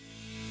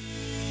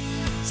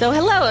So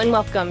hello and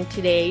welcome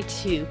today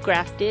to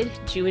Grafted,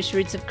 Jewish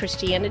Roots of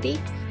Christianity.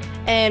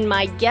 And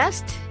my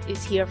guest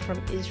is here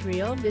from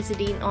Israel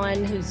visiting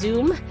on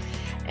Zoom,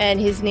 and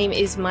his name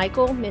is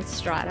Michael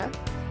Mistrata.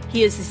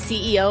 He is the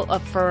CEO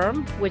of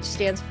FIRM, which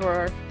stands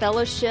for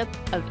Fellowship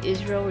of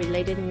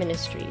Israel-Related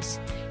Ministries.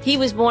 He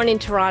was born in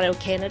Toronto,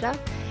 Canada,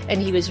 and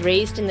he was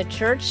raised in the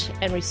church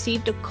and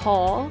received a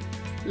call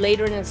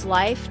later in his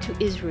life to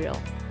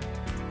Israel.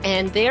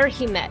 And there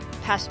he met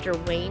Pastor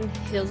Wayne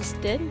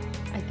Hilsden.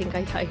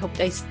 I hope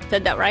I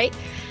said that right,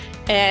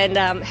 and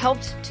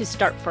helped to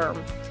start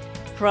FIRM.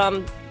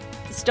 From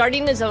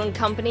starting his own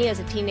company as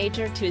a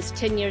teenager to his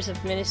 10 years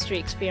of ministry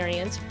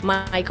experience,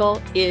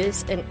 Michael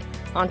is an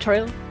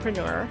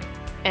entrepreneur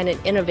and an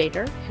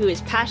innovator who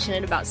is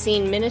passionate about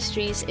seeing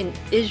ministries in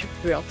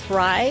Israel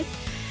thrive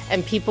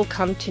and people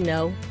come to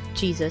know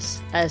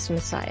Jesus as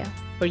Messiah,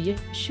 or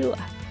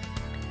Yeshua.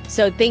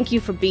 So thank you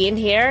for being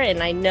here,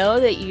 and I know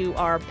that you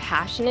are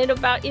passionate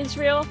about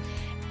Israel.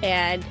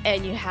 And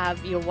you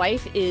have, your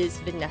wife is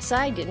Vanessa.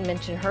 I didn't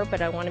mention her,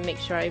 but I want to make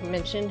sure I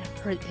mention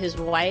her. His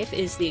wife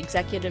is the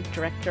executive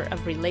director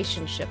of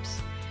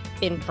relationships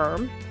in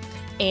FIRM.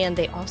 And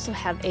they also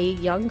have a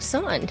young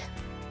son.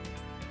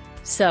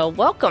 So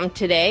welcome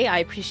today. I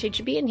appreciate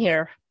you being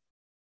here.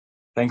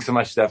 Thanks so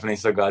much, Stephanie.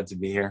 So glad to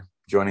be here,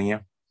 joining you.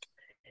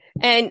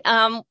 And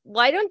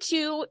why don't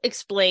you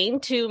explain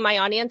to my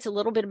audience a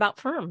little bit about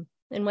FIRM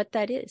and what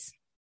that is?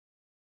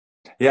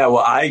 Yeah, well,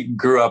 I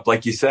grew up,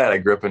 like you said, I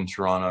grew up in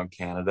Toronto,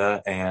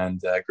 Canada,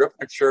 and grew up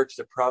in a church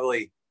that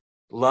probably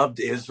loved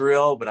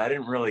Israel, but I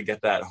didn't really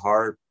get that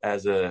heart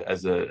as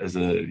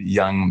a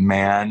young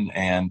man,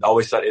 and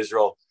always thought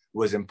Israel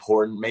was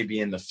important, maybe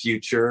in the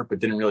future, but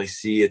didn't really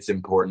see its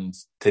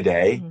importance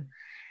today. Mm-hmm.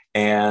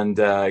 And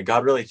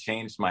God really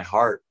changed my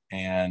heart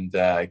and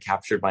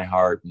captured my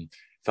heart, and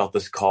felt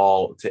this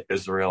call to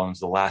Israel, and it was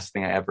the last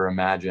thing I ever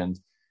imagined.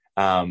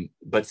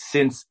 But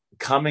since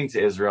coming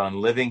to Israel and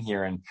living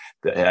here, and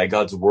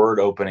God's word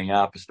opening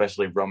up,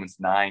 especially Romans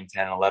 9,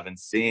 10, 11,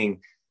 seeing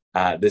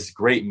this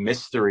great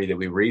mystery that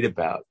we read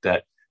about,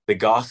 that the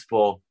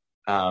gospel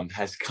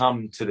has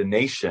come to the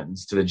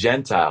nations, to the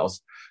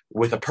Gentiles,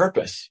 with a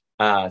purpose,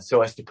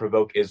 so as to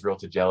provoke Israel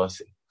to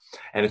jealousy.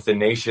 And it's the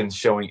nations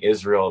showing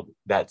Israel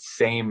that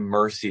same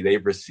mercy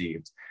they've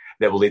received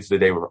that will lead to the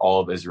day where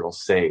all of Israel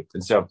is saved.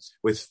 And so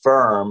with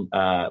FIRM,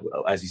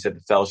 as you said,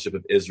 the Fellowship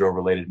of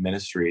Israel-Related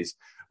Ministries,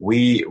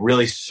 we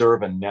really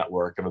serve a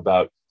network of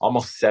about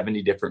almost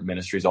 70 different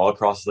ministries all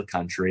across the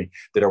country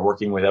that are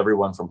working with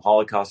everyone from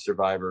Holocaust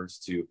survivors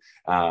to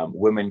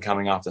women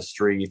coming off the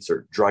streets,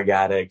 or drug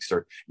addicts,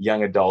 or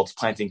young adults,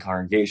 planting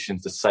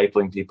congregations,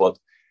 discipling people,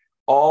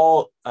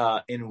 all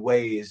in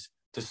ways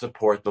to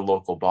support the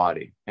local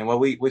body. And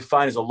what we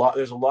find is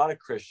there's a lot of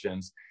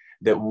Christians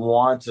that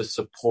want to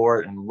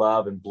support and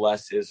love and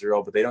bless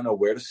Israel, but they don't know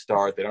where to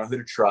start. They don't know who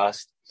to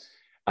trust.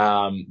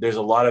 There's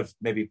a lot of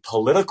maybe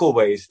political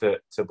ways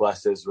to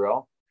bless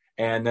Israel.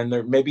 And then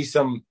there may be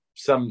some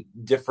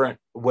different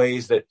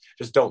ways that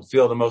just don't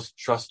feel the most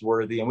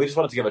trustworthy. And we just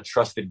wanted to give a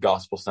trusted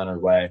gospel-centered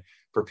way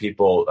for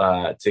people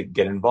to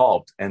get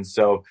involved. And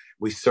so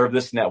we serve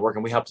this network,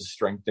 and we help to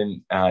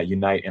strengthen,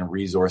 unite, and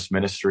resource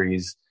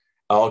ministries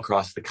all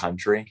across the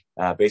country,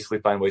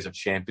 basically find ways of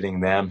championing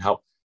them,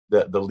 help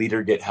the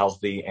leader get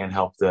healthy, and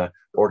help the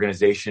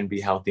organization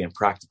be healthy in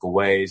practical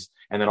ways,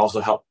 and then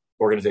also help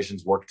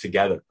organizations work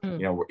together. You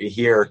know,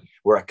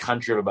 we're a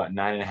country of about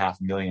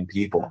 9.5 million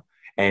people,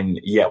 and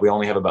yet we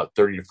only have about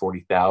 30 to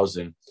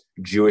 40,000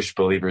 Jewish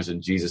believers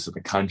in Jesus in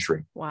the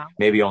country. Wow.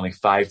 Maybe only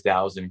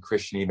 5,000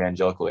 Christian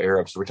evangelical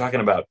Arabs. So we're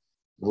talking about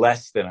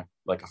less than a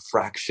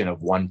fraction of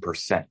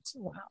 1%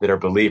 that are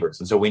believers.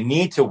 And so we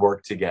need to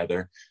work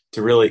together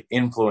to really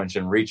influence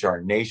and reach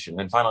our nation.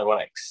 And finally, I want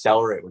to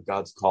accelerate what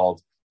God's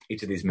called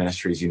each of these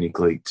ministries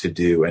uniquely to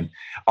do. And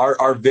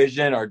our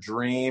vision, our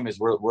dream is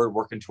we're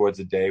working towards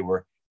a day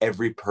where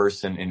every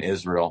person in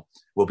Israel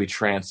will be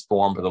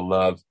transformed by the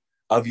love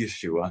of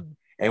Yeshua. Mm-hmm.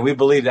 And we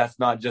believe that's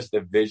not just a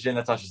vision,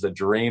 that's not just a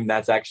dream,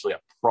 that's actually a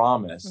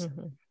promise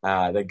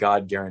that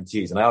God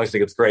guarantees. And I always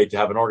think it's great to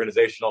have an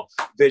organizational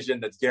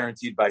vision that's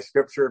guaranteed by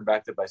Scripture,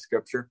 backed up by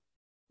Scripture.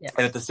 Yes.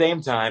 And at the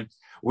same time,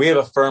 we have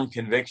a firm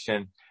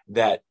conviction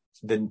that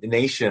the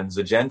nations,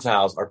 the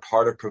Gentiles, are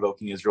part of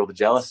provoking Israel to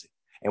jealousy.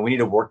 And we need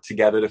to work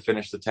together to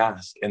finish the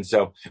task. And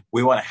so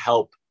we want to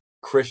help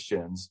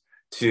Christians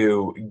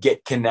to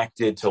get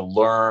connected, to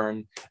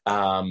learn,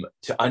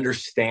 to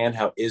understand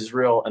how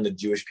Israel and the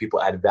Jewish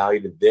people add value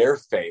to their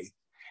faith,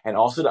 and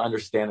also to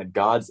understand that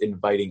God's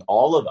inviting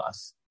all of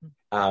us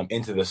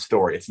into the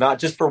story. It's not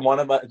just for one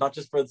of us, not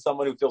just for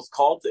someone who feels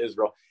called to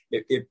Israel.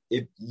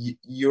 If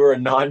you're a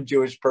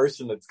non-Jewish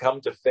person that's come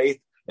to faith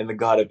in the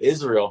God of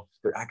Israel,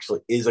 there actually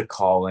is a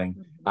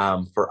calling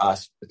for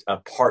us, a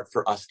part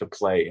for us to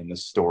play in the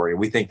story.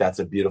 We think that's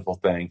a beautiful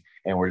thing,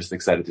 and we're just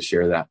excited to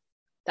share that.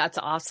 That's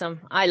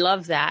awesome. I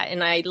love that.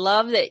 And I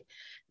love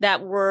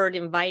that word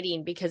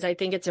inviting, because I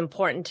think it's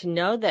important to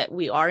know that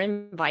we are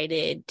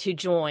invited to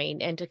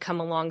join and to come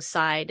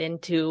alongside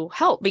and to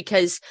help,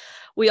 because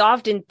we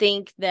often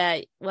think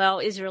that, well,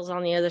 Israel's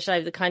on the other side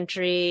of the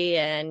country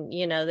and,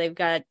 they've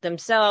got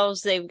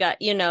themselves, they've got,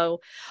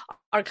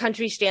 our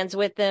country stands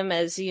with them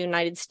as the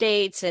United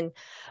States.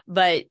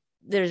 But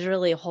there's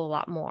really a whole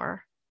lot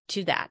more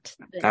to that.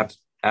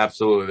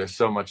 Absolutely. There's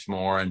so much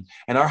more.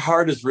 And our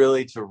heart is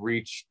really to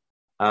reach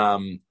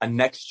a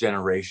next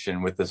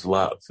generation with this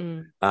love.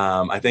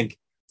 I think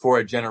for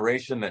a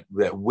generation that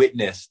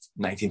witnessed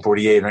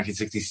 1948,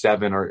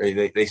 1967, or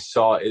they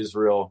saw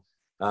Israel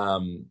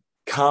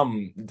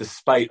come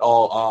despite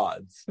all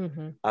odds,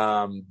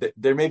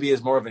 there maybe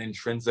is more of an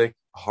intrinsic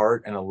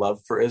heart and a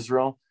love for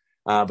Israel.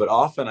 But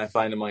often I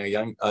find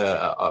among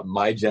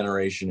my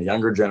generation, a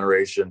younger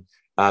generation,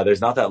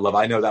 there's not that love.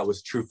 I know that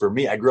was true for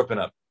me. I grew up in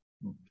a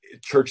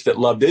church that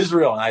loved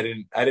Israel, and I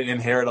didn't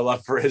inherit a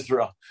love for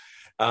Israel.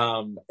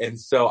 And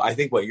so I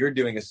think what you're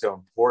doing is so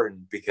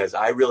important, because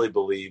I really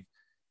believe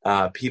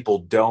people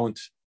don't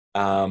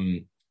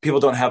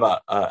have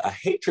a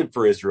hatred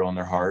for Israel in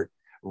their heart.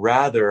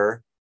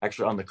 Rather,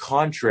 actually, on the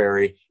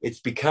contrary, it's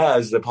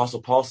because the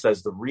Apostle Paul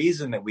says the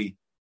reason that we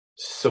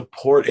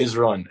support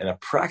Israel in a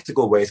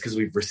practical way is because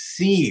we've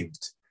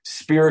received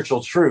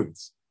spiritual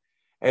truths.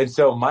 And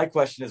so my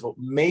question is, well,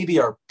 maybe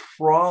our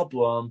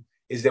problem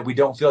is that we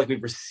don't feel like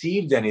we've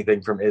received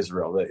anything from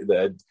Israel,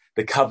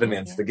 the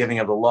covenants, the giving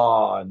of the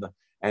law,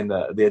 and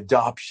the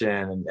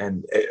adoption,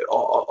 and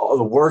all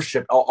the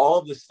worship, all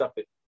of this stuff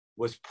that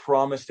was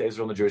promised to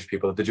Israel and the Jewish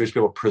people, that the Jewish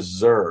people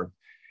preserved.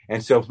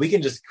 And so if we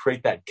can just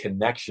create that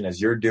connection, as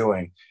you're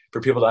doing,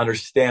 for people to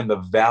understand the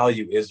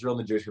value Israel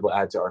and the Jewish people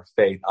add to our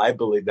faith, I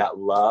believe that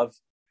love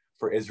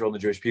for Israel and the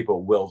Jewish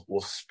people will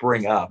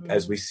spring up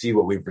as we see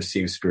what we've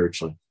received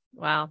spiritually.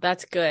 Wow,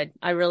 that's good.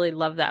 I really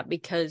love that,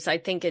 because I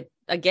think it,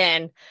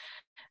 again,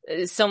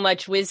 is so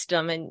much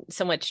wisdom and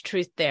so much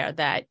truth there,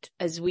 that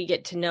as we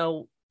get to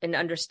know and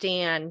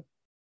understand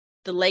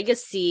the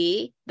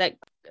legacy that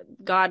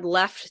God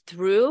left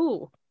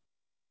through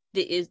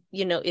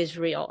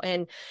Israel.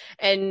 And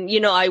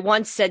I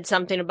once said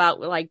something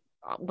about, like,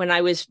 when I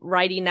was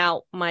writing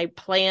out my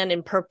plan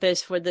and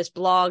purpose for this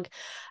blog,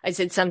 I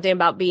said something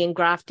about being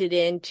grafted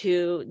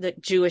into the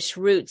Jewish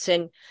roots,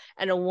 and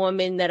a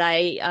woman that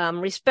I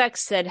respect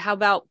said, how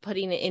about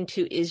putting it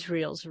into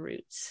Israel's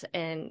roots?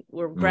 And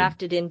we're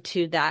grafted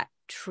into that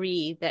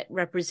tree that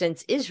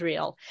represents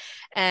Israel.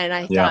 And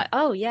I thought,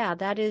 oh yeah,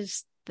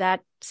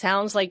 that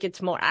sounds like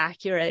it's more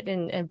accurate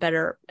and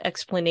better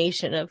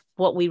explanation of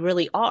what we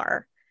really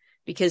are,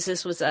 because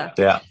this was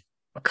a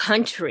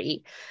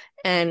country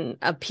and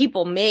a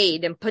people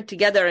made and put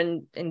together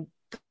and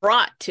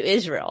brought to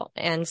Israel.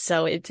 And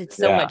so it's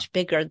so much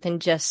bigger than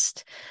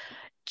just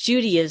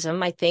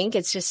Judaism. I think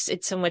it's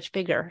so much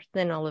bigger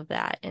than all of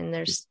that. And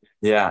there's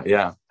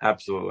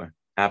absolutely.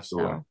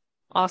 So,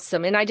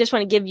 awesome. And I just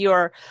want to give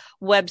your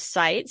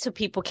website so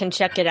people can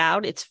check it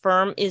out. It's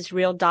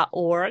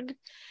firmisrael.org,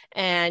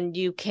 and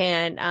you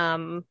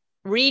can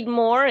read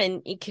more,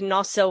 and you can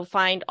also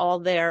find all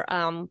their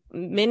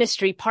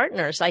ministry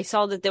partners. I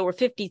saw that there were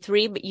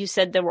 53, but you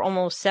said there were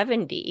almost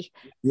 70.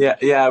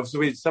 Yeah.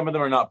 So some of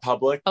them are not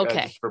public,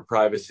 just for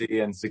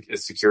privacy and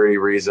security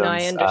reasons. No,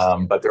 I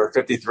understand. But there are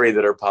 53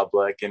 that are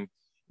public, and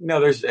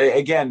there's,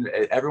 again,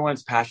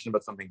 everyone's passionate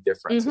about something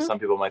different. So some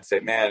people might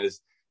say, "Man,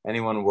 is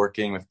anyone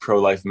working with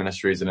pro-life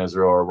ministries in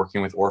Israel, or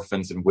working with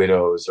orphans and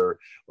widows, or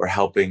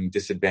helping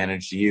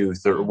disadvantaged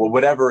youth, or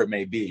whatever it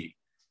may be?"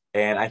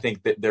 And I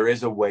think that there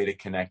is a way to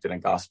connect in a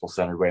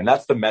gospel-centered way. And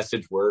that's the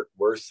message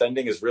we're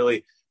sending, is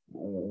really,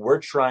 we're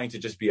trying to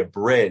just be a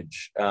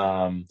bridge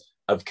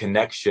of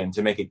connection,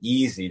 to make it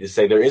easy to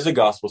say there is a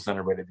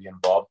gospel-centered way to be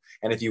involved.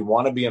 And if you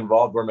want to be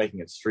involved, we're making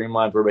it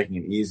streamlined. We're making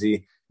it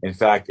easy. In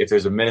fact, if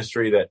there's a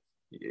ministry that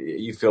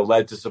you feel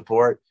led to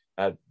support,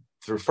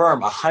 through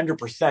Firm,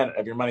 100%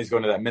 of your money is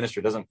going to that ministry.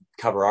 It doesn't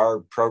cover our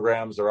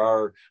programs or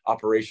our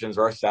operations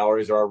or our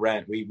salaries or our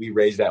rent. We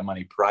raise that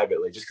money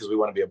privately, just because we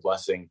want to be a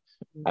blessing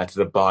to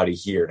the body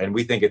here. And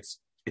we think it's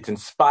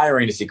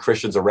inspiring to see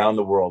Christians around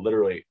the world,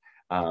 literally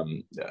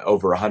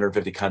over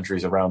 150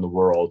 countries around the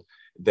world,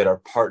 that are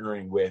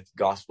partnering with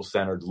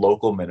gospel-centered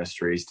local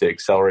ministries to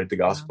accelerate the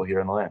gospel here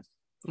in the land.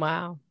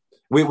 Wow.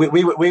 We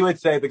would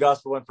say the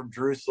gospel went from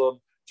Jerusalem,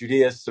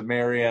 Judea,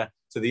 Samaria,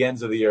 to the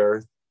ends of the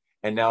earth.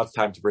 And now it's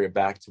time to bring it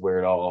back to where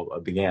it all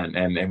began.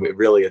 And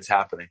it's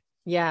happening.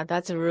 Yeah,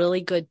 that's a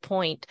really good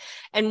point.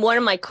 And one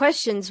of my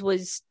questions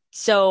was,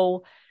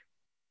 so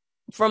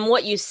from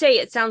what you say,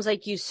 it sounds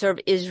like you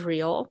serve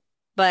Israel,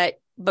 but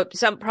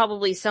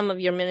probably some of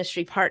your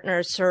ministry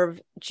partners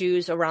serve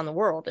Jews around the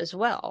world as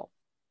well.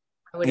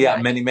 Yeah,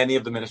 many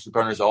of the ministry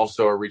partners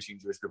also are reaching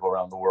Jewish people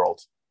around the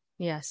world.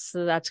 Yes,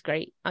 so that's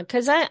great.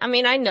 Because I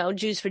know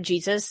Jews for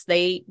Jesus,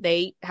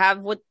 they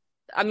have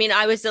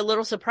I was a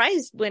little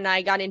surprised when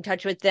I got in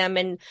touch with them,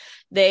 and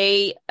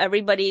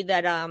everybody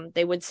that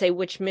they would say,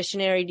 which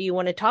missionary do you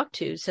want to talk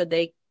to? So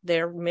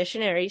they're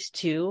missionaries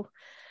to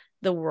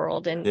the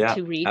world and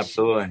to reach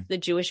the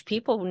Jewish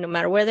people, no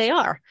matter where they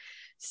are.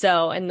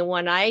 So, and the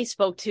one I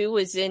spoke to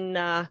was in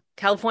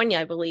California,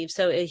 I believe.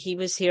 So he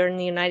was here in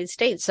the United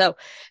States. So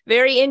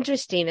very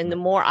interesting. And the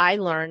more I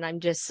learn,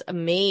 I'm just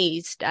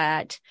amazed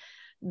at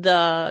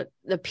the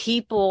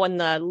people and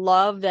the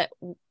love that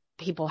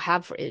people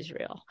have for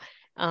Israel.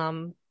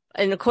 And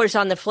of course,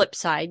 on the flip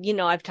side,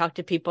 I've talked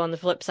to people on the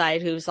flip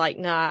side who's like,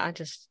 nah,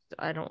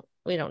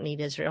 we don't need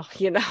Israel,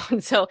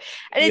 And so,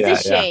 and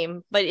it's a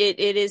shame, but it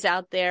is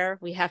out there.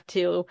 We have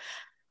to,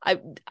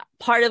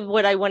 part of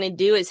what I want to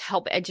do is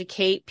help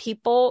educate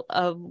people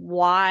of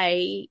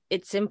why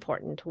it's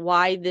important,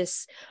 why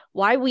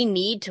we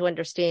need to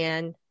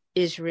understand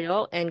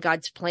Israel and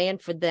God's plan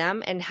for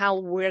them and how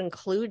we're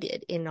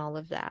included in all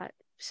of that.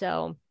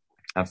 So.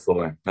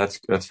 Absolutely.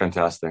 That's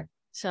fantastic.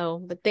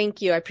 So, but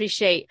thank you. I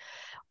appreciate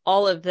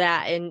all of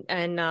that.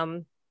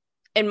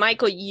 And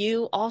Michael,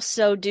 you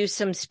also do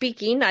some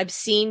speaking. I've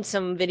seen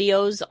some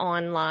videos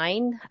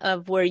online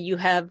of where you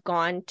have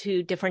gone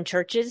to different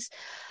churches.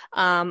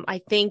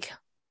 I think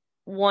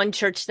one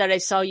church that I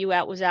saw you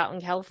at was out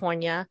in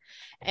California.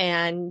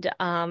 And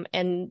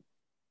then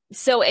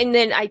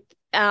I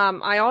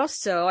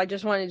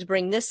just wanted to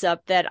bring this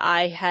up that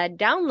I had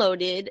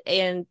downloaded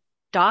and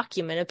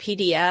document, a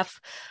PDF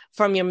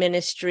from your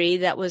ministry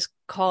that was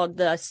called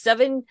the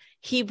 7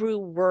 Hebrew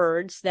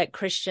words that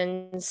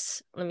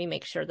Christians, let me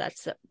make sure that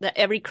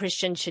every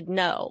Christian should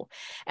know.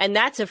 And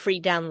that's a free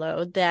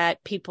download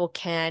that people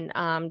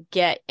can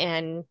get,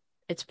 and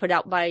it's put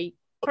out by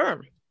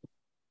Firm.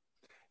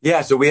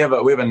 Yeah, so we have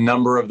a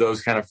number of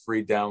those kind of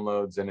free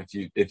downloads, and if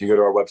you go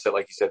to our website,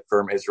 like you said,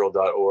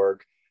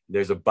 firmisrael.org,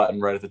 there's a button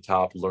right at the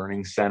top,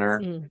 Learning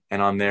Center,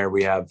 and on there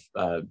we have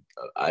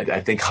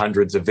I think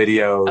hundreds of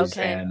videos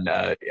and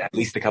at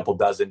least a couple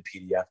dozen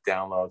PDF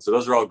downloads. So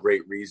those are all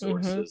great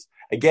resources.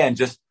 Again,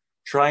 just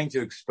trying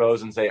to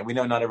expose and say, we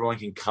know not everyone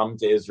can come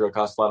to Israel. It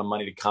costs a lot of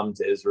money to come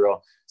to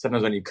Israel.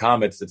 Sometimes when you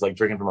come, it's like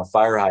drinking from a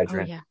fire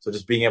hydrant. So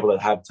just being able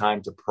to have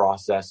time to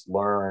process,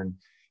 learn,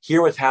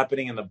 hear what's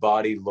happening in the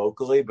body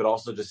locally, but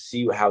also just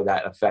see how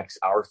that affects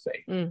our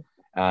faith.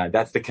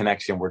 That's the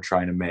connection we're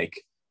trying to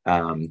make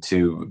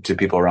to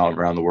people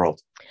around the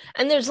world.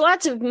 And there's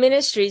lots of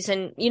ministries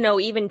and,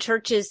 even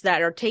churches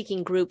that are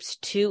taking groups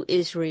to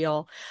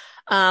Israel.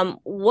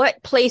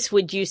 What place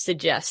would you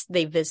suggest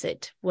they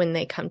visit when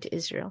they come to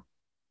Israel?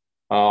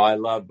 Oh, I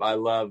love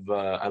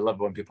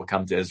when people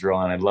come to Israel,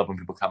 and I love when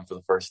people come for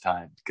the first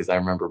time, because I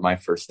remember my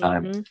first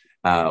time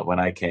when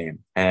I came.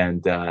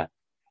 And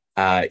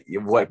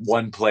what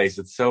one place?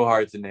 It's so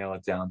hard to nail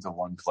it down to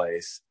one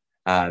place.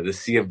 The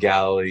Sea of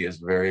Galilee is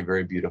very,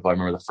 very beautiful. I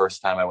remember the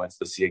first time I went to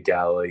the Sea of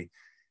Galilee,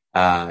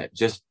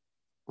 just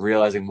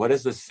realizing, what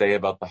does this say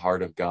about the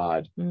heart of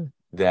God,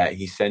 that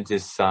he sent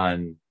his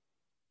son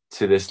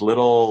to this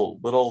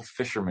little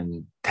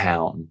fisherman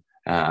town,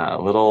 I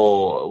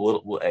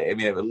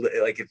mean,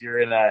 like if you're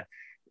in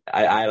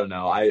I don't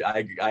know.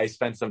 I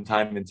spent some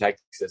time in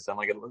Texas. I'm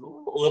like a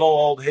little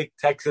old hick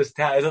Texas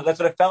town. That's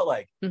what it felt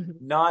like.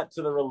 Not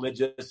to the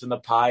religious and the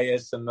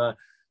pious and the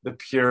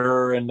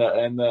pure and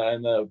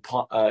the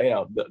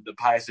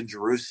pious in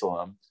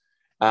Jerusalem.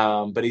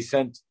 But he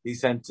sent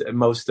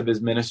most of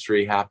his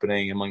ministry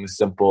happening among the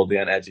simple, the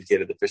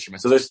uneducated, the fishermen.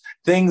 So there's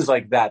things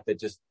like that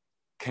just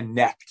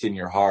connect in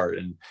your heart.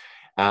 And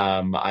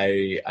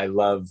I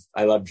love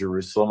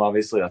Jerusalem.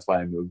 Obviously, that's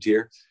why I moved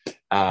here.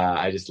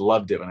 I just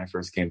loved it when I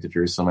first came to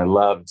Jerusalem. I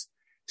loved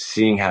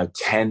seeing how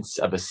tense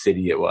of a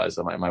city it was.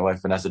 My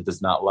wife Vanessa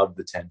does not love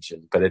the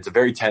tension, but it's a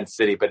very tense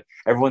city. But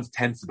everyone's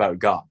tense about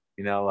God.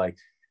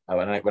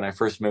 When I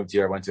first moved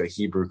here, I went to a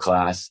Hebrew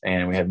class,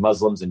 and we had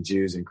Muslims and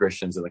Jews and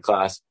Christians in the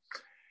class.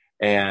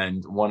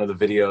 And one of the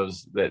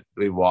videos that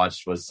we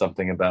watched was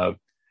something about,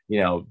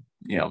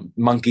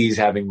 monkeys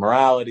having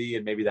morality,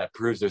 and maybe that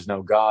proves there's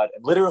no God.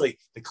 And literally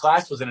the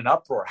class was in an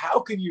uproar. How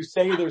can you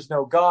say there's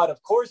no God?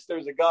 Of course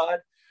there's a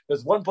God.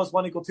 There's 1 +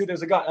 1 = 2.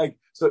 There's a God.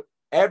 So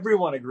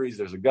everyone agrees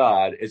there's a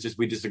God. It's just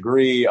we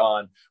disagree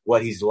on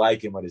what he's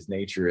like and what his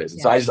nature is.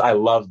 And so I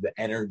love the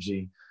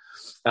energy.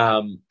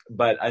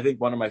 But I think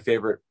one of my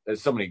favorite,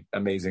 there's so many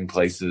amazing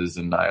places,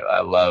 and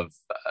I love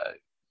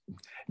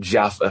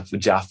Jaffa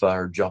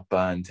or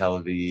Joppa in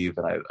Tel Aviv,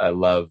 and I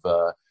love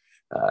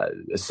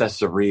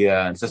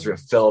Caesarea, and Caesarea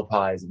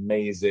Philippi is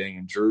amazing,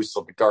 and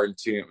Jerusalem, the Garden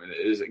Tomb,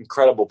 is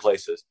incredible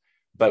places.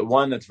 But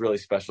one that's really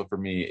special for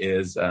me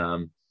is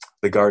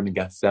the Garden of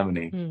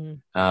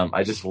Gethsemane. I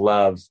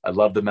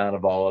love the Mount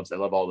of Olives. I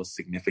love all the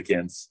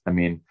significance. I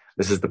mean,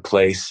 this is the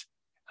place,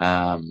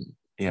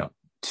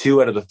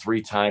 2 out of the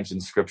 3 times in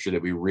Scripture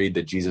that we read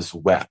that Jesus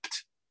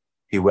wept.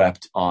 He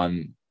wept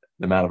on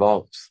the Mount of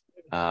Olives.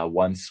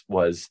 Once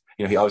was,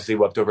 he obviously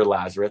wept over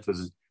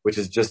Lazarus, which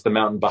is just the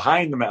mountain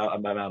behind the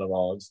Mount of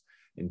Olives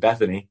in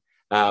Bethany.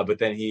 But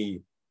then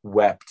he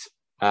wept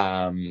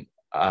in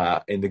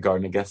the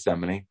Garden of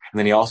Gethsemane. And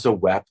then he also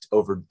wept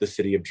over the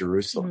city of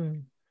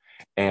Jerusalem.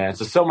 And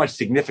so much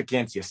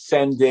significance. He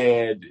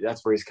ascended.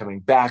 That's where he's coming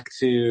back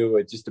to.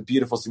 It's just a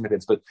beautiful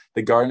significance. But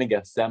the Garden of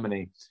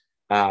Gethsemane,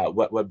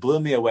 what blew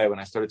me away when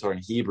I started to learn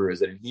Hebrew is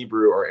that in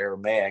Hebrew or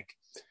Aramaic,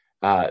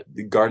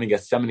 the Garden of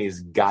Gethsemane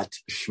is Gat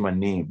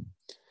Shmanim.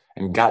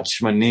 And Gat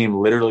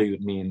Shmanim literally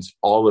means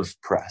olive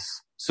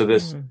press. So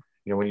this,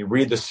 when you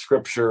read the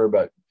scripture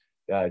about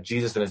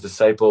Jesus and his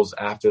disciples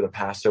after the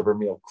Passover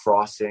meal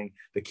crossing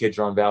the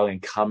Kidron Valley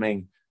and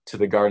coming to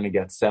the Garden of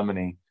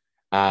Gethsemane,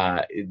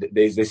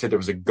 they said there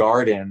was a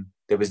garden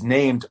that was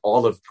named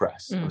Olive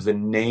Press. It was the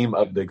name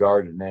of the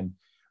garden. And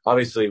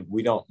obviously,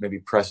 we don't maybe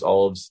press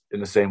olives in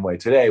the same way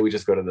today. We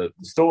just go to the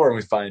store and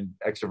we find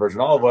extra virgin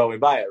olive oil and we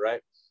buy it,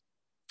 right?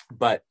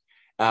 But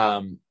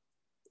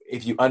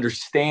if you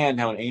understand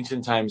how in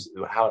ancient times,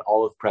 how an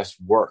olive press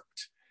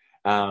worked,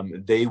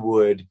 they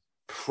would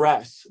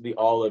press the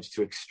olives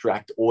to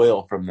extract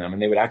oil from them.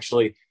 And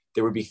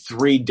there would be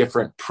 3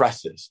 different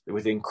presses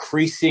with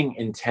increasing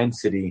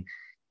intensity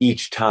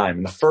each time.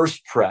 And the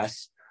first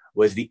press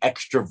was the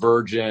extra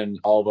virgin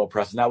olive oil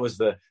press. And that was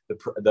the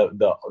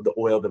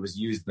oil that was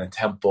used in the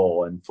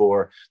temple and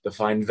for the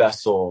fine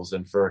vessels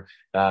and for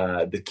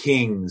the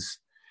kings.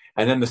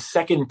 And then the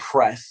second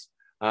press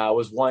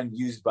was one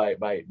used by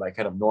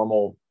kind of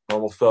normal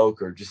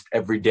folk or just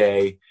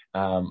everyday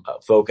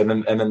folk. And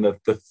then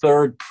the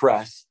third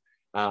press,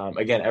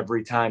 again,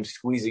 every time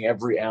squeezing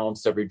every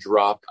ounce, every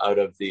drop out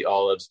of the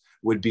olives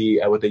would be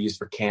what they used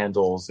for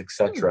candles,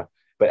 etc.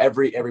 But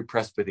every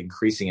press with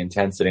increasing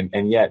intensity.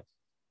 And yet,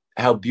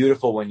 how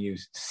beautiful when you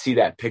see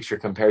that picture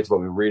compared to what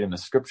we read in the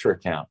scripture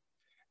account,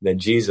 that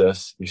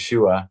Jesus,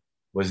 Yeshua,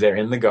 was there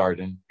in the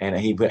garden, and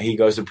he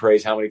goes and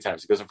prays how many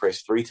times? He goes and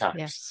prays 3 times.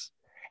 Yes.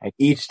 And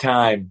each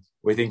time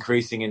with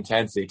increasing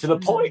intensity to the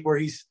point where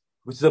he's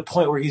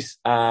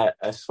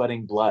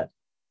sweating blood.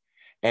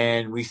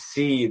 And we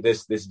see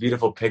this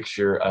beautiful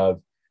picture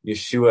of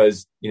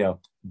Yeshua's,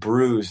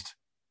 bruised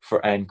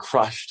and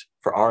crushed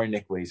for our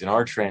iniquities and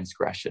our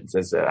transgressions,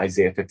 as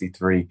Isaiah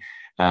 53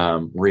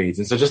 reads.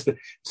 And so just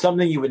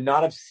something you would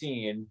not have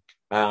seen,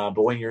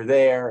 but when you're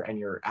there and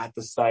you're at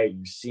the site,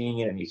 you're seeing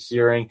it and you're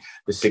hearing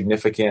the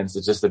significance.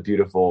 It's just a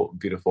beautiful,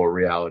 beautiful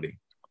reality.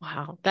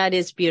 Wow, that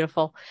is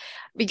beautiful.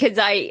 Because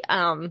I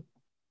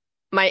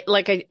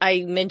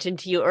mentioned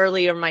to you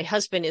earlier, my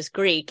husband is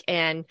Greek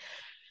and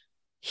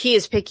he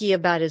is picky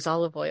about his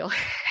olive oil.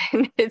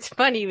 And it's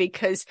funny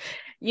because,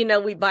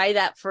 we buy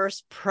that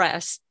first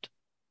pressed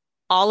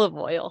olive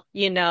oil,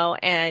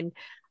 and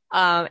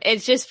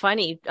it's just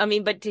funny. I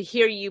mean, but to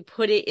hear you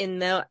put it in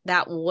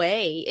that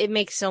way, it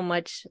makes so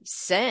much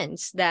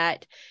sense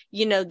that,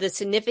 the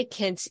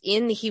significance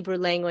in the Hebrew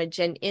language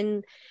and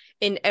in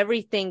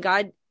everything,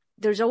 God,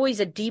 there's always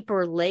a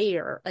deeper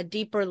layer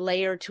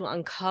to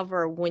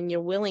uncover when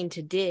you're willing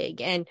to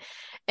dig and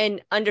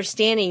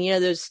understanding,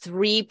 those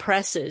 3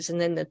 presses and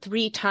then the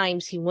 3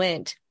 times he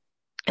went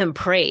and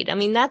prayed. I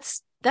mean,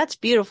 that's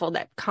beautiful,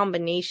 that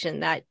combination,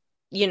 that,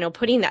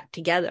 putting that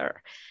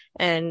together.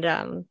 And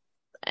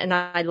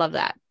I love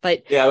that.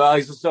 But yeah,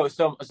 well,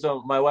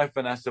 so my wife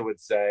Vanessa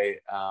would say,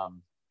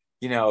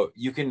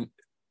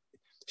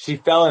 she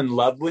fell in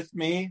love with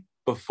me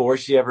before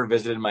she ever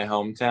visited my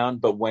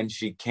hometown, but when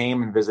she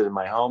came and visited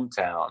my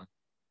hometown,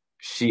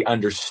 she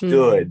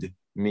understood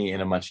me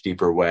in a much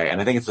deeper way.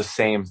 And I think it's the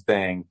same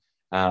thing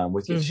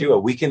with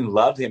Yeshua. We can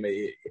love him.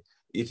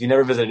 If you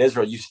never visited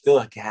Israel, you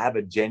still have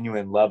a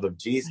genuine love of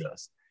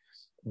Jesus,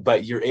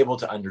 but you're able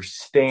to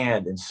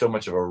understand in so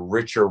much of a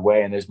richer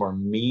way, and there's more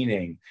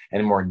meaning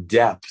and more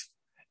depth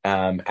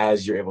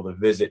as you're able to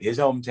visit his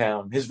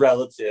hometown, his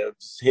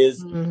relatives,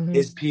 his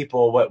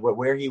people,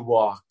 where he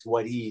walked,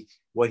 what he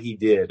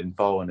did, and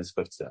follow in his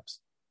footsteps.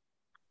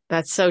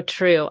 That's so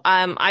true.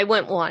 I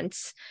went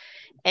once,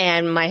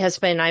 and my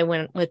husband and I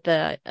went with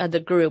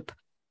the group,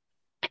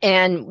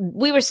 and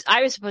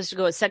I was supposed to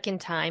go a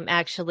second time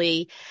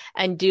actually,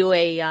 and do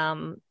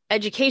a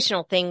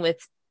educational thing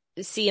with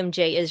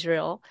CMJ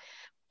Israel,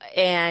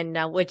 and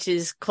which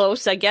is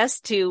close, I guess,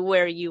 to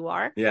where you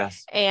are.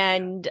 Yes.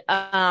 And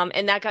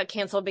that got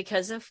canceled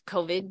because of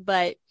COVID,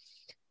 but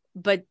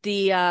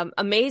the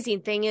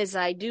amazing thing is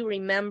I do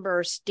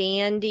remember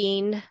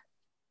standing,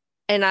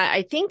 and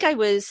I think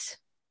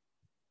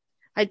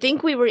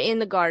we were in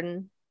the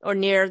garden or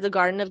near the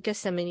Garden of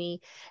Gethsemane,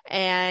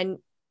 and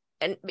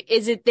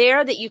is it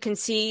there that you can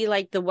see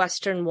like the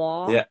Western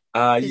Wall? Yeah.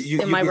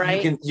 Am I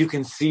right? You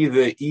can see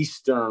the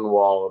Eastern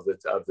Wall of the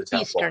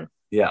temple. Eastern.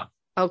 Yeah.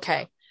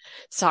 Okay.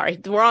 Sorry,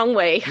 the wrong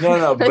way.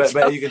 No,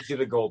 but you can see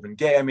the Golden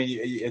Gate. I mean,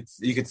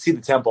 you can see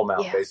the Temple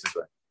Mount,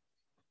 basically.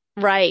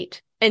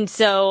 Right. And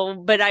so,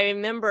 but I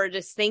remember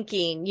just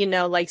thinking,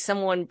 like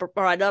someone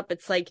brought up,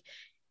 it's like,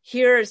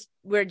 here's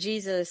where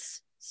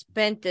Jesus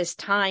spent this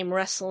time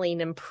wrestling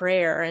in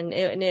prayer. And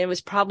it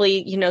was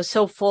probably,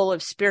 so full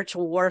of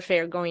spiritual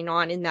warfare going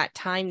on in that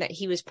time that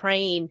he was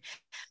praying.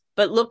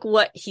 But look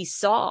what he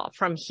saw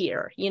from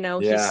here. He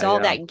saw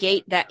that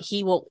gate that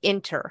he will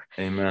enter.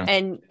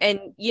 Amen.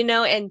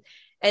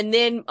 And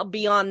then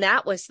beyond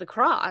that was the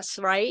cross,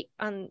 right?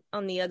 On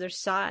the other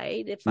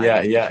side, if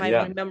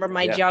I remember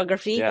my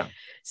geography. Yeah.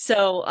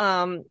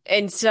 So,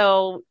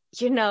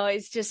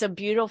 it's just a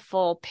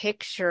beautiful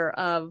picture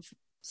of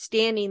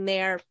standing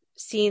there,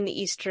 seeing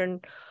the Eastern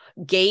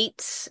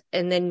gates,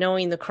 and then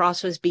knowing the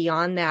cross was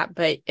beyond that.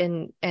 But,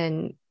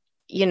 and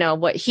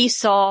what he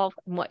saw,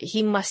 what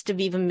he must have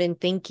even been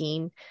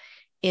thinking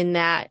in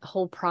that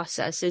whole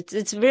process.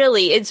 It's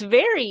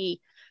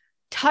very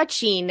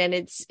touching, and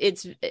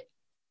it's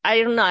I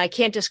don't know, I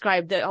can't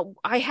describe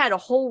I had a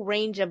whole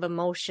range of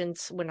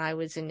emotions when I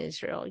was in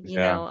Israel.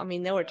 I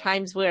mean, there were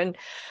times when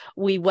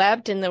we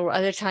wept, and there were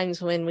other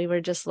times when we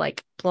were just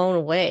like blown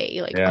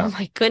away, like, oh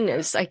my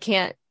goodness, I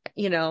can't,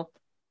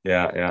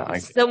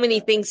 so many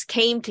things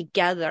came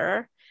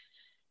together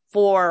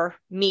for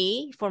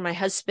me, for my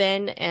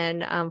husband,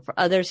 and for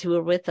others who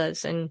were with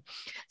us. And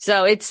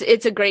so it's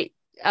a great,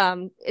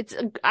 I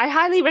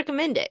highly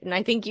recommend it, and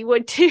I think you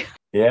would too.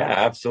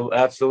 Yeah,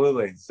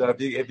 absolutely. So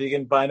if you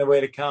can find a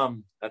way to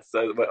come, that's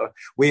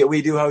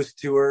we do host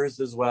tours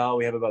as well.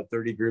 We have about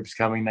 30 groups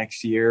coming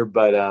next year.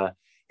 But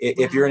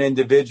if you're an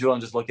individual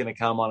and just looking to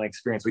come on an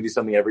experience, we do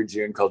something every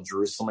June called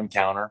Jerusalem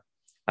Encounter.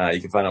 You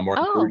can find out more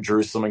at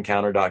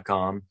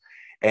JerusalemEncounter.com.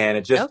 And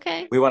it just,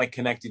 we want to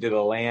connect you to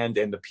the land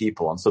and the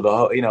people. And so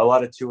a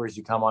lot of tours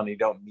you come on, and you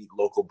don't meet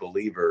local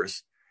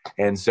believers.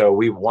 And so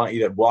we want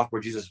you to walk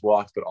where Jesus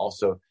walks, but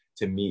also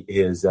to meet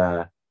his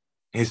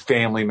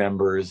family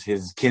members,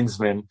 his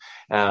kinsmen,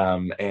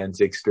 and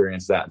to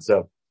experience that. And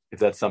so if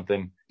that's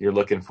something you're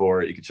looking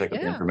for, you can check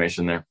out the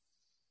information there.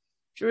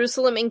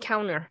 Jerusalem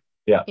Encounter.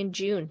 Yeah. In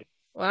June.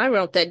 Well, I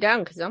wrote that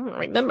down because I'm going to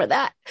remember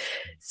that.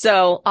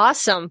 So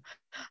awesome.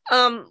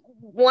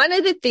 One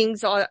of the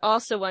things I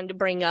also wanted to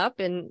bring up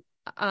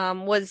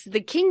was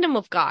the kingdom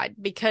of God,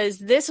 because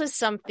this was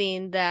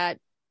something that,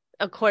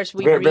 of course,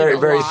 we read a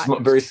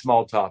lot. Very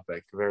small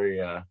topic.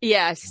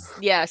 Yes.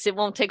 It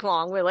won't take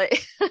long, will it?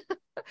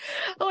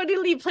 I want to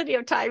leave plenty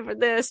of time for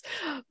this,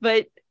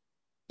 but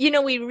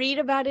we read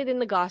about it in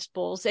the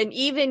Gospels, and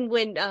even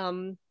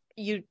when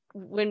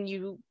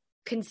you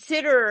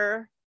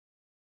consider,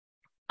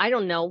 I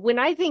don't know, when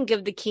I think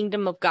of the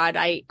kingdom of God,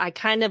 I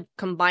kind of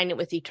combine it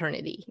with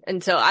eternity.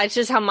 And so it's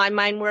just how my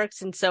mind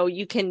works. And so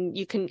you can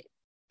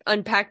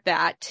unpack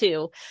that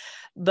too.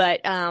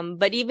 But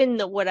even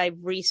what I've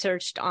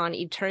researched on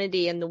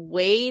eternity and the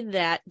way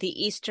that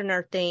the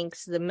Easterner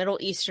thinks, the Middle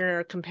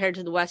Easterner compared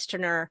to the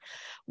Westerner,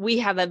 we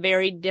have a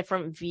very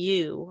different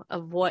view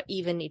of what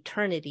even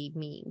eternity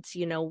means.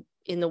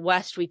 In the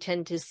West, we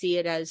tend to see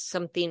it as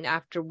something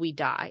after we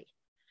die.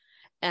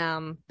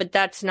 But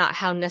that's not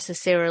how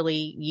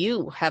necessarily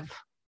you have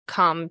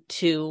come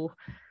to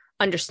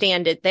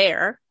understand it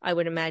there. I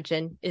would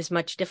imagine is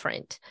much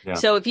different. Yeah.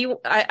 So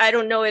I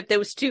don't know if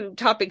those two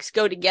topics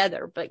go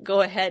together, but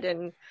go ahead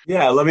and.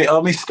 Yeah, let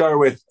me start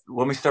with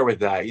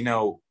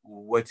that.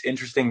 What's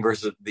interesting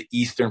versus the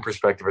Eastern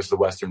perspective versus the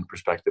Western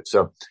perspective.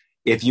 So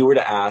if you were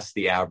to ask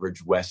the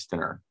average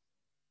Westerner,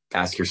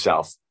 ask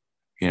yourself,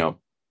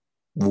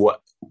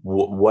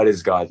 what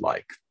is God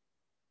like?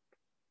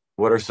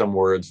 What are some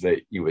words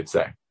that you would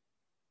say?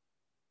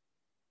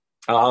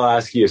 I'll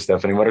ask you,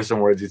 Stephanie, what are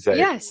some words you'd say?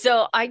 Yeah,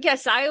 so I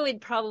guess I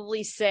would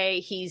probably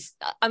say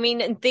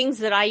and things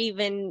that I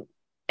even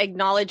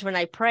acknowledge when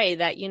I pray,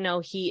 that,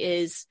 he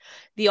is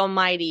the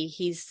Almighty,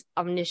 he's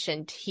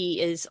omniscient,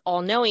 he is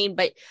all knowing,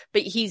 but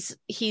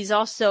he's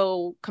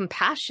also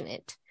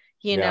compassionate.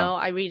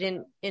 I read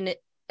in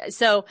it.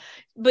 So,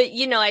 but,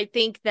 I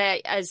think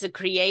that as a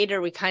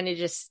creator, we kind of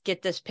just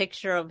get this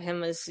picture of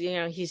him as,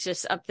 he's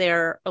just up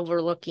there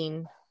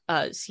overlooking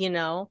us,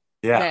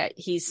 that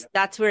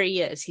that's where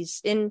he is.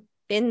 He's in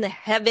the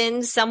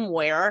heavens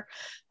somewhere,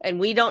 and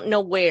we don't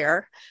know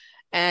where.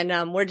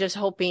 And we're just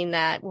hoping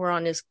that we're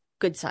on his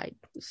good side.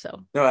 So.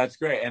 No, that's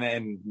great.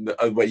 And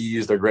what you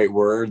used are great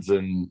words.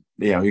 And,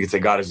 you can say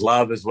God is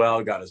love as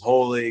well. God is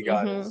holy.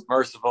 God is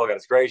merciful. God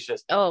is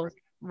gracious. Oh,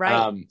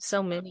 right.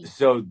 So many.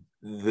 So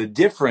the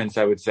difference,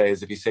 I would say,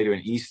 is if you say to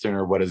an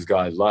Easterner, what is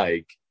God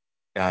like?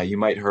 You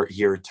might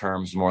hear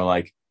terms more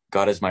like,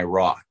 God is my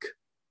rock.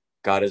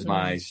 God is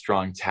my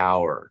strong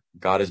tower.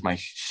 God is my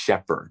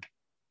shepherd.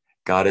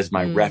 God is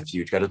my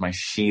refuge. God is my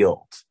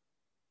shield.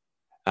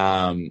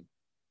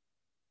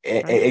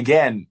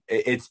 Again,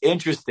 it's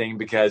interesting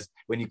because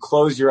when you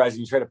close your eyes and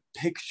you try to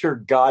picture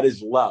God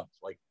as love,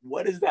 like,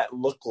 what does that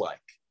look like?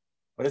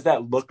 What does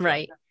that look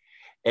like?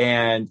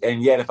 And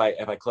yet if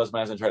I close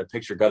my eyes and try to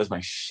picture God as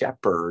my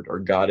shepherd, or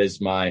God is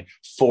my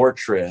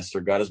fortress,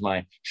 or God is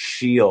my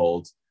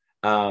shield,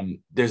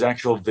 there's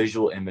actual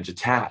visual image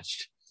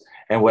attached.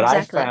 And what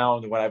I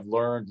found, what I've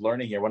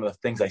learning here, one of the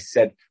things I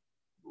said,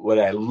 what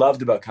I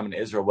loved about coming to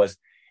Israel was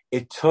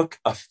it took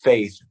a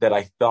faith that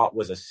I thought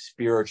was a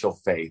spiritual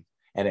faith,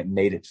 and it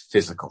made it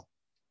physical.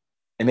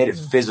 It made it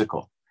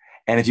physical.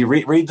 And if you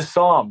read the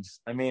Psalms,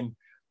 I mean,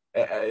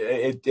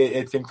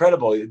 it's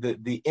incredible.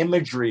 The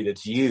imagery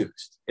that's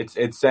used.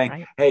 It's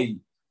saying, hey,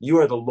 you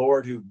are the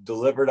Lord who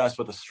delivered us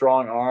with a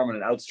strong arm and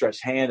an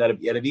outstretched hand out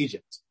of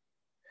Egypt.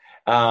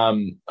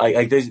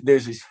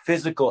 There's these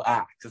physical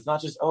acts. It's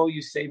not just, oh,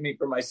 you saved me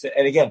from my sin.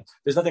 And again,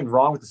 there's nothing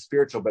wrong with the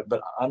spiritual,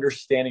 but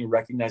understanding,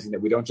 recognizing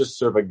that we don't just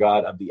serve a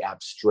God of the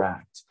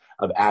abstract,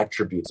 of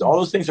attributes. All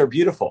those things are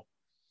beautiful,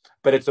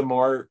 but it's a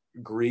more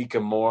Greek, a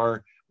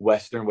more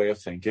Western way of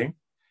thinking.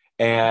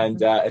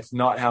 And it's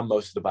not how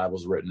most of the Bible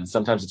is written. And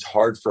sometimes it's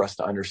hard for us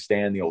to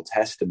understand the Old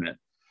Testament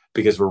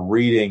because we're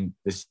reading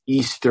this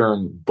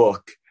Eastern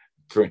book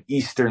through an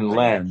Eastern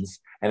lens,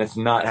 and it's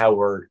not how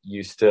we're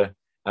used to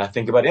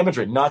think about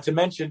imagery. Not to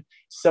mention,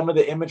 some of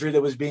the imagery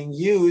that was being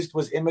used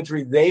was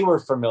imagery they were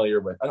familiar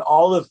with. An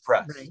olive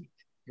press. Right.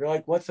 You're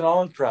like, what's an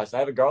olive press? I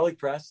have a garlic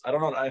press. I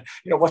don't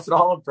know. What's an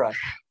olive press?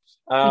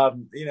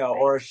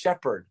 Or a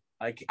shepherd.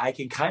 I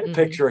can kind of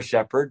picture a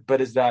shepherd, but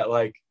is that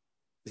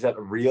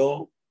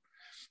real?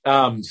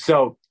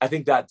 So I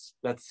think that's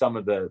some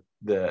of the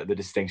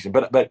distinction.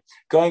 But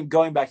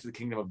going back to the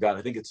kingdom of God,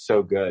 I think it's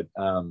so good.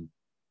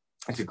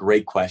 It's a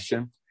great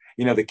question.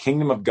 The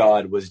kingdom of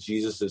God was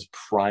Jesus's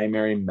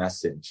primary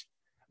message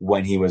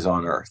when he was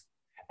on earth.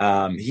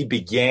 He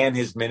began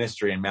his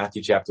ministry in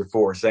Matthew chapter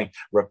 4 saying,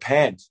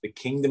 repent, the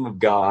kingdom of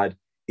God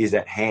is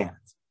at hand.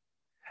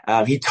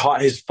 He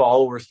taught his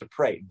followers to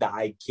pray,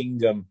 thy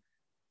kingdom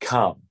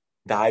come,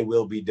 thy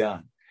will be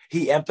done.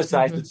 He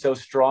emphasized it so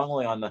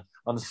strongly on the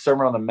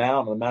Sermon on the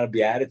Mount of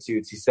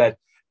Beatitudes. He said,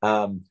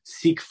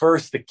 seek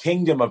first the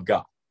kingdom of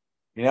God.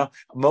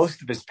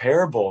 Most of his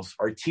parables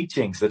are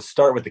teachings that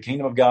start with the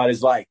kingdom of God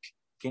is like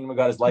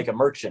a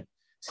merchant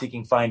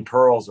seeking fine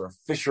pearls, or a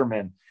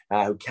fisherman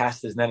who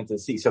casts his net into the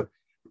sea. So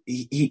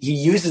he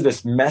uses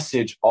this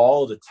message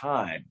all the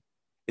time.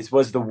 It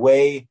was the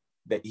way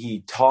that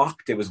he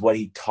talked. It was what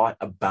he taught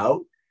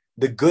about.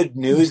 The good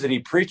news that he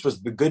preached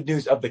was the good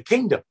news of the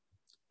kingdom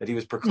that he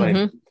was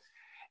proclaiming.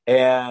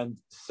 And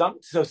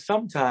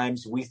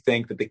sometimes we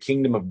think that the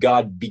kingdom of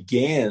God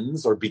began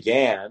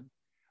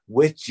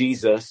with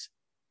Jesus,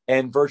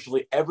 and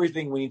virtually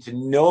everything we need to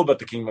know about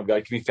the kingdom of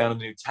God can be found in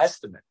the New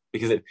Testament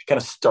because it kind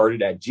of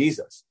started at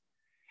Jesus.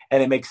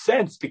 And it makes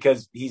sense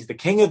because he's the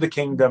king of the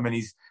kingdom and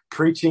he's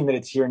preaching that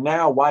it's here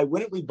now. Why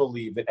wouldn't we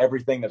believe that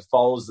everything that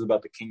follows is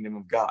about the kingdom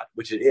of God,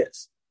 which it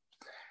is?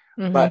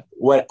 But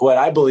what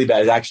I believe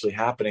that is actually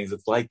happening is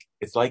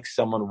it's like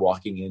someone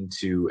walking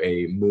into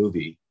a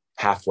movie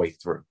halfway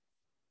through.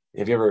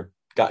 Have you ever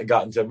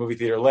got into a movie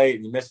theater late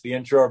and you missed the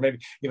intro, or maybe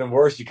even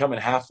worse, you come in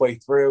halfway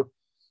through,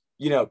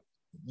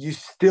 you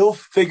still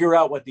figure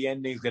out what the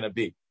ending is going to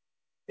be.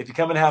 If you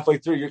come in halfway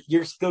through,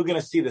 you're still going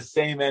to see the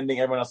same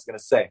ending everyone else is going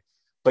to say,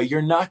 but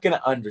you're not going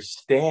to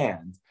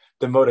understand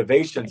the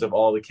motivations of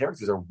all the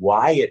characters or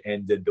why it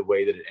ended the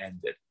way that it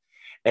ended.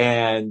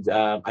 And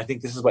I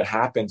think this is what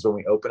happens when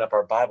we open up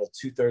our Bible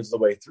 2/3 of the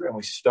way through and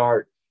we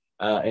start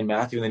in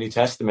Matthew in the New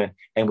Testament,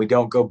 and we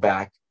don't go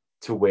back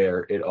to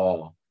where it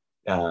all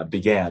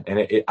began.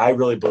 And I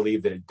really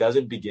believe that it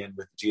doesn't begin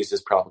with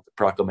Jesus'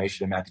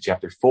 proclamation in Matthew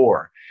chapter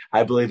 4.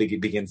 I believe that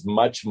it begins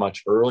much,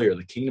 much earlier.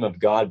 The kingdom of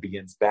God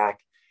begins back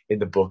in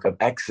the book of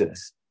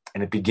Exodus,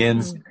 and it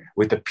begins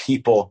with the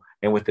people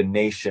and with the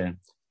nation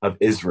of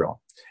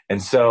Israel. And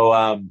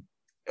so,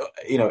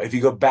 if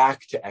you go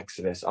back to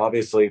Exodus,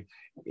 obviously,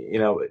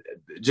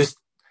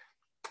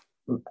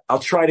 I'll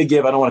try to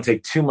give, I don't want to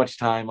take too much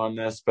time on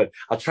this, but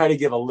I'll try to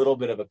give a little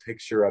bit of a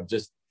picture of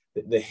just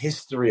the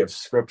history of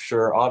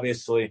Scripture.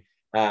 Obviously,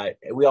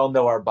 we all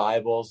know our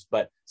Bibles,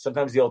 but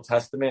sometimes the Old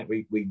Testament,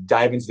 we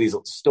dive into these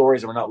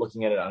stories and we're not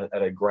looking at it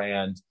at a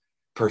grand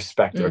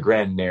perspective, a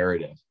grand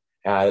narrative.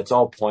 It's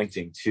all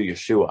pointing to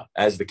Yeshua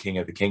as the King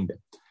of the kingdom.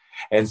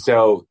 And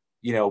so,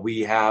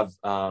 we have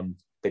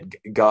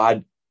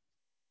that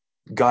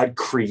God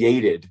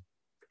created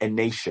a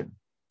nation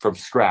from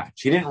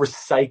scratch. He didn't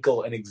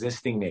recycle an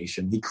existing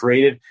nation. He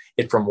created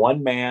it from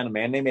one man, a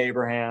man named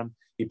Abraham.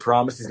 He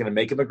promised he's going to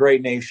make him a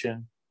great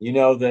nation. You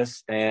know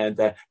this. And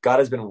God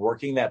has been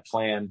working that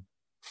plan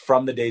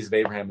from the days of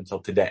Abraham until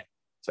today.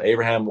 So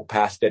Abraham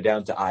passed it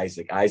down to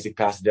Isaac. Isaac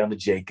passed it down to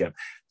Jacob.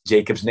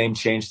 Jacob's name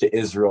changed to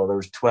Israel. There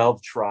was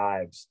 12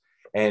 tribes.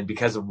 And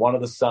because of one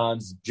of the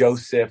sons,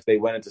 Joseph, they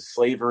went into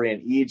slavery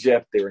in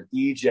Egypt. They were in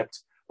Egypt.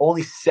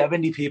 Only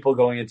 70 people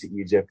going into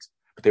Egypt,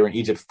 but they were in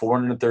Egypt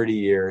 430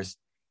 years.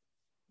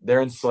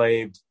 They're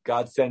enslaved.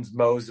 God sends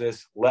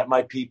Moses, let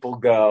my people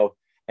go.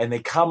 And they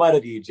come out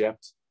of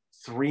Egypt,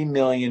 3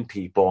 million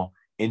people,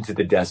 into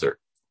the desert.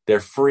 They're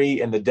free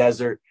in the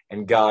desert,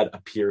 and God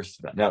appears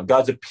to them. Now,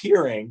 God's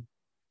appearing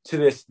to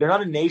this. They're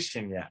not a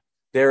nation yet.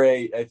 They're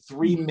a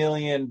 3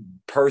 million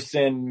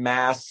person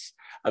mass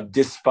of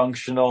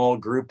dysfunctional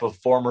group of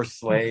former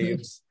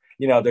slaves.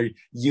 They're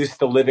used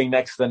to living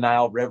next to the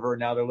Nile River.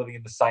 Now they're living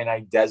in the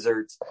Sinai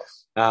Desert.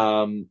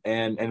 And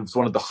it's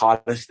one of the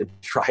hottest and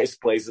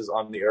driest places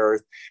on the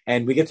earth.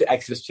 And we get to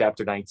Exodus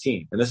chapter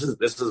 19. And this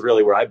is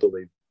really where I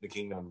believe the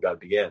kingdom of God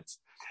begins.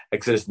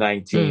 Exodus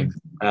 19,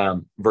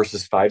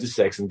 verses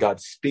 5-6. And God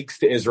speaks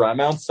to Israel on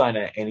Mount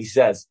Sinai, and he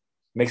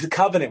makes a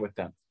covenant with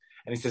them.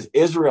 And he says,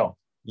 Israel,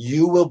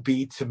 you will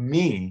be to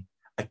me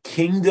a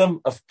kingdom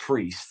of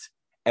priests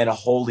and a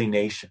holy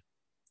nation.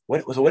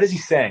 What is he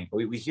saying?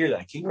 We hear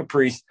that, kingdom of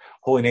priests,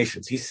 holy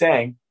nations. He's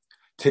saying,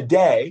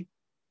 today,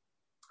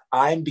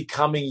 I'm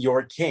becoming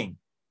your king.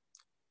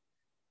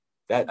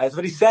 That's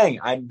what he's saying.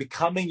 I'm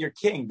becoming your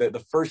king.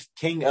 The first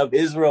king of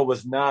Israel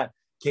was not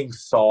King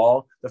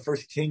Saul. The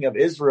first king of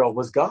Israel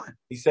was God.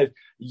 He said,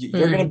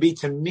 you're going to be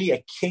to me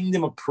a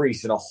kingdom of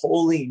priests and a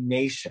holy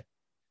nation.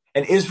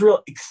 And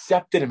Israel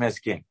accepted him as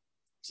king.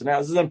 So now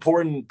this is an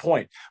important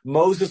point.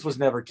 Moses was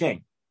never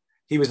king.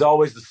 He was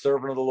always the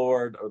servant of the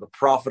Lord or the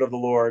prophet of the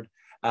Lord.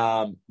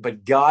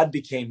 But God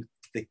became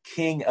the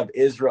king of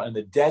Israel in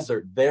the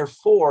desert.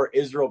 Therefore,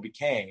 Israel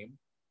became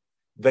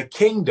the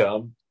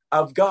kingdom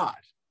of God.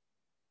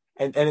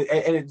 And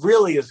it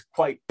really is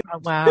quite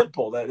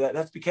simple.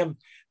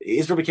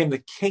 Israel became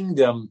the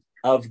kingdom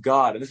of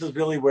God. And this is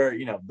really where,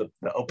 the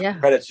opening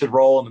credits should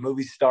roll and the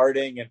movie's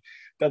starting and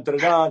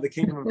the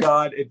kingdom of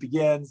God, it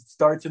begins, it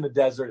starts in the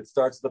desert, it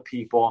starts with the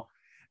people.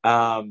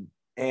 And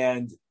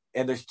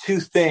there's two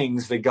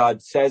things that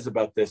God says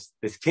about this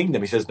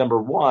kingdom. He says,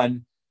 number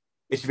one,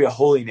 it should be a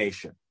holy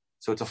nation.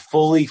 So it's a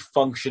fully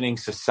functioning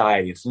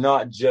society. It's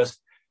not just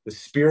the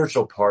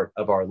spiritual part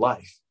of our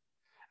life.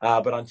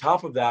 But on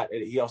top of that,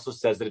 he also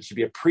says that it should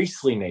be a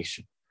priestly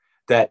nation,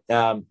 that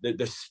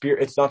the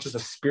spirit, it's not just a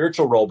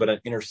spiritual role, but an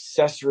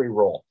intercessory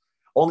role.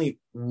 Only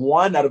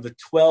one out of the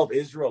 12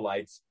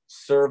 Israelites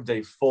served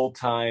a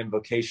full-time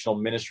vocational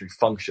ministry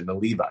function, the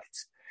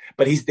Levites.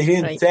 But he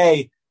didn't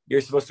say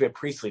you're supposed to be a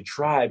priestly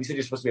tribe. He said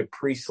you're supposed to be a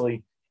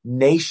priestly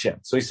nation.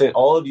 So he said,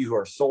 all of you who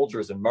are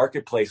soldiers and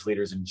marketplace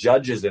leaders and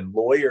judges and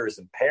lawyers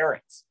and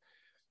parents,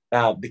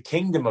 the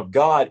kingdom of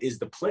God is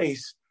the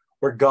place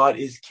where God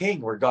is king,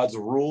 where God's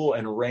rule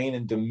and reign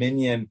and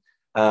dominion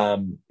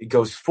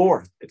goes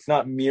forth. It's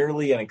not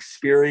merely an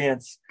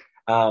experience,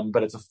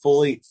 but it's a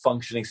fully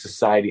functioning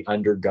society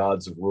under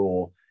God's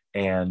rule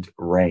and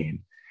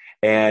reign.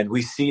 And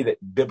we see that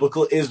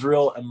biblical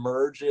Israel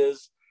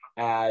emerges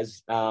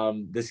as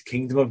this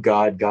kingdom of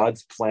God,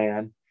 God's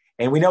plan.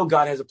 And we know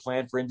God has a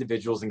plan for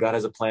individuals and God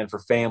has a plan for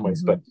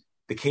families, but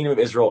the kingdom of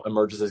Israel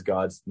emerges as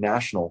God's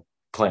national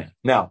plan.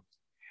 Now,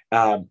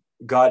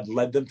 God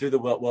led them through the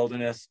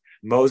wilderness.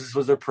 Moses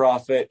was their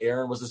prophet.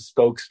 Aaron was a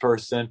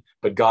spokesperson,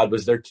 but God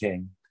was their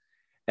king.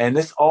 And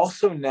this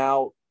also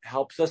now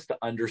helps us to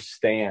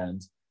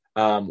understand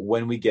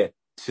when we get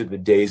to the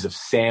days of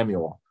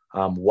Samuel,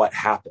 what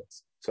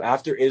happens. So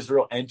after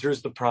Israel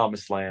enters the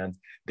promised land,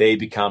 they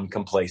become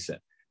complacent.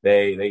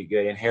 They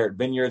inherit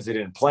vineyards they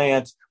didn't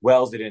plant,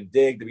 wells they didn't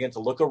dig. They begin to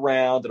look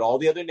around at all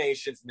the other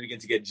nations and they begin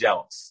to get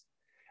jealous.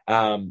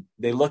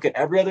 They look at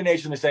every other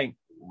nation. They're saying,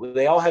 well,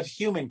 they all have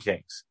human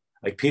kings.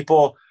 Like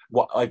people,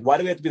 why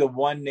do we have to be the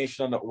one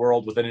nation on the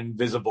world with an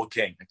invisible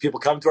king? Like people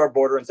come to our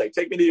border and say,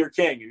 take me to your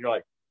king. And you're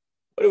like,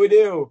 what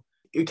do?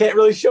 We can't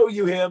really show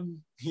you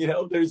him.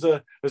 There's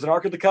an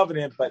Ark of the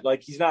Covenant, but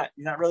like, he's not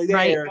really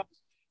there. Right.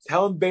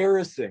 How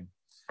embarrassing.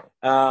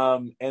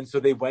 And so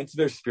they went to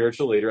their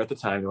spiritual leader at the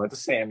time. They went to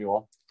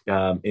Samuel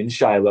in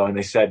Shiloh and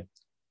they said,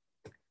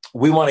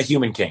 we want a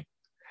human king.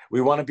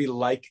 We want to be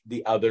like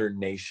the other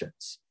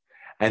nations.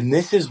 And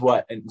this is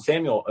and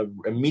Samuel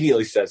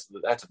immediately says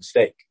that's a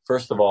mistake.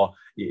 First of all,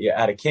 you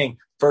add a king.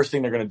 First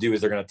thing they're going to do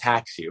is they're going to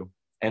tax you.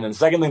 And then the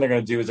second thing they're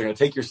going to do is they're going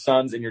to take your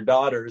sons and your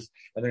daughters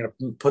and they're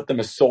going to put them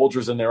as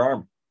soldiers in their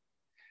army.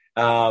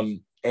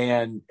 And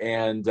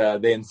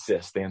they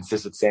insist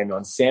at Samuel.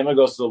 And Samuel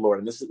goes to the Lord.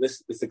 And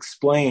this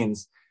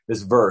explains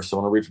this verse. I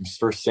want to read from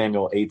 1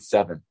 Samuel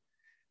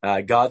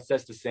 8:7. God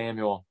says to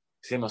Samuel's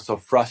so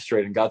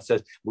frustrated. And God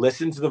says,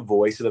 listen to the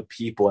voice of the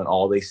people and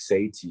all they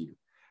say to you.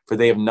 For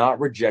they have not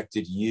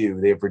rejected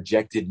you. They have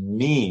rejected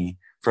me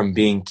from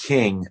being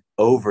king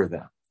over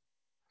them.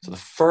 So the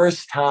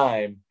first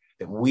time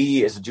that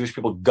we as a Jewish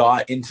people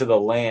got into the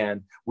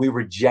land, we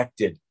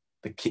rejected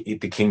the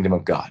kingdom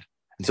of God.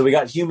 And so we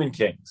got human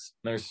kings.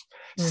 There's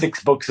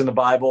 6 books in the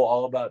Bible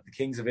all about the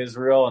kings of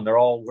Israel, and they're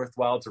all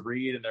worthwhile to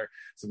read. And there are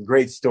some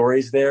great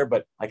stories there,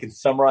 but I can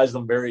summarize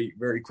them very,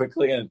 very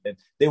quickly. And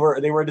they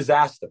were a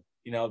disaster.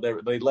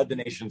 They led the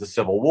nation to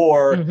civil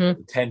war.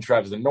 The 10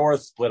 tribes in the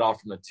north split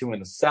off from the 2 in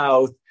the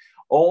south.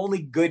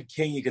 Only good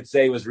king you could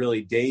say was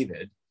really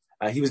David.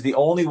 He was the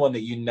only one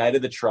that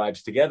united the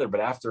tribes together.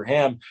 But after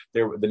him,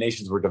 the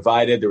nations were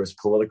divided. There was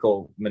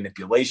political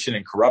manipulation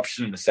and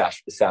corruption and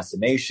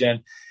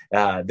assassination.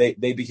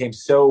 They became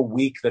so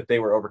weak that they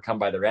were overcome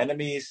by their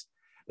enemies.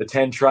 The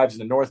 10 tribes in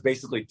the north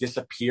basically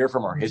disappear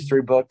from our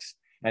history books.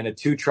 And the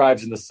 2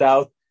 tribes in the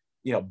south,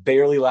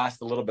 barely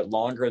last a little bit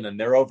longer, and then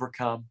they're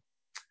overcome.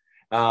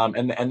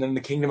 And then the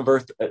kingdom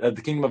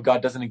of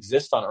God doesn't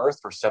exist on earth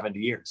for 70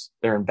 years.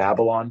 They're in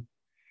Babylon.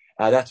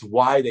 That's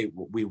why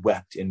we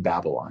wept in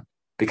Babylon,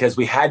 because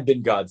we had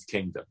been God's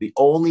kingdom, the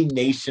only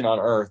nation on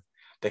earth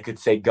that could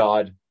say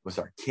God was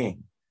our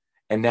king.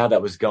 And now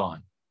that was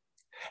gone.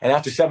 And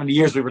after 70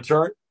 years, we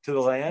returned to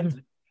the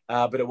land,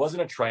 but it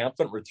wasn't a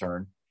triumphant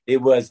return.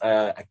 It was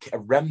a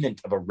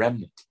remnant of a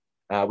remnant.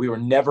 We were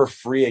never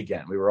free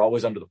again. We were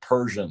always under the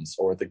Persians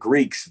or the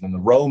Greeks and then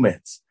the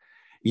Romans.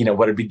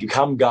 What had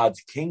become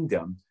God's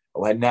kingdom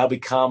had now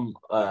become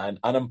an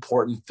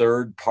unimportant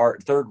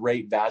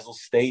third-rate vassal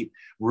state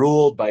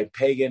ruled by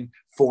pagan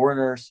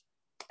foreigners.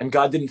 And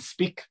God didn't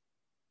speak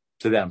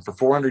to them. For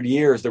 400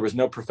 years, there was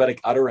no prophetic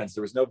utterance.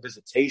 There was no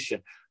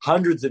visitation.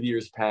 Hundreds of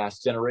years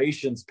passed,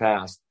 generations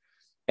passed.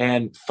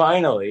 And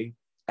finally,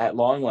 at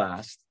long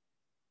last,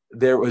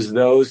 there was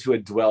those who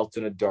had dwelt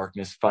in a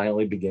darkness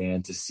finally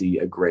began to see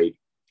a great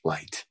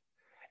light.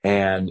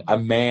 And a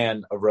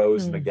man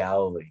arose in the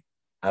Galilee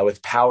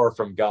with power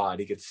from God.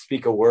 He could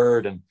speak a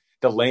word and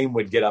the lame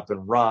would get up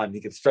and run.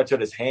 He could stretch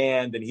out his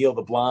hand and heal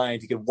the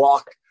blind. He could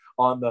walk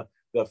on the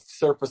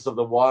surface of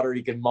the water.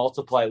 He could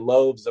multiply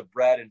loaves of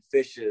bread and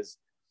fishes.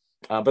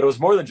 But it was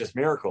more than just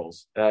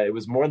miracles. It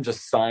was more than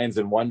just signs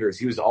and wonders.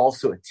 He was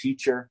also a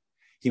teacher.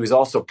 He was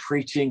also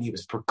preaching. He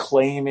was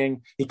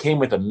proclaiming. He came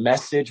with a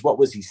message. What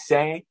was he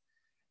saying?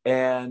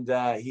 And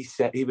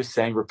he was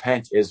saying,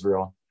 repent,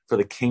 Israel, for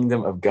the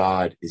kingdom of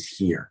God is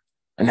here.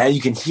 And now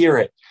you can hear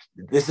it.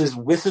 This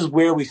is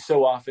where we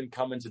so often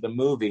come into the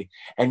movie.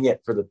 And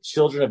yet for the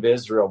children of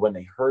Israel, when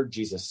they heard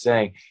Jesus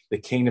saying the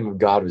kingdom of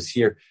God was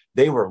here,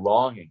 they were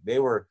longing. They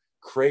were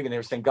craving. They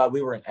were saying, God,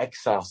 we were in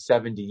exile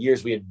 70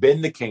 years. We had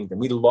been the kingdom.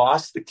 We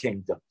lost the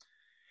kingdom.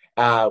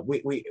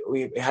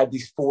 We had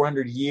these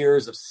 400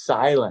 years of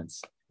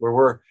silence where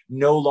we're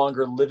no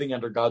longer living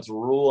under God's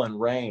rule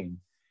and reign.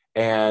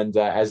 And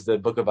as the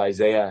book of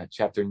Isaiah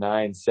chapter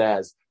 9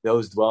 says,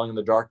 those dwelling in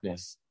the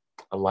darkness,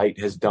 a light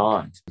has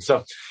dawned.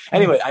 So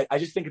anyway, I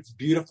just think it's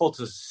beautiful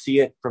to see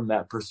it from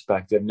that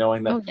perspective,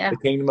 knowing that the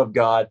kingdom of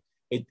God,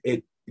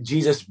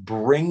 Jesus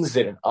brings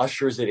it and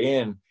ushers it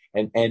in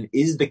and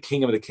is the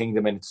king of the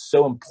kingdom. And it's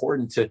so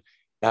important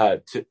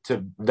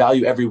to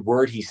value every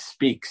word he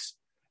speaks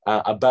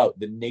about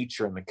the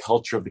nature and the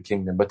culture of the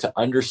kingdom, but to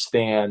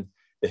understand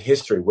the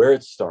history, where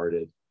it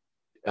started,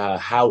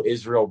 how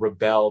Israel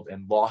rebelled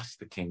and lost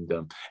the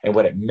kingdom, and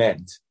what it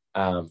meant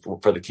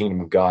for the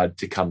kingdom of God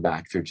to come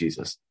back through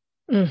Jesus.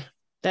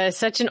 That is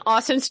such an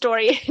awesome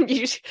story.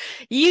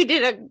 You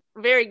did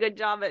a very good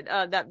job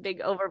at that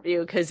big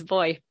overview, because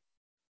boy,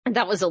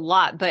 that was a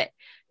lot, but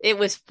it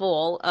was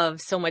full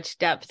of so much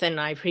depth. And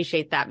I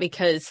appreciate that,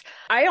 because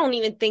I don't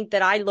even think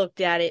that I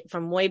looked at it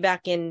from way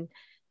back in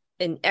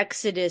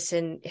Exodus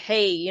and,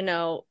 hey,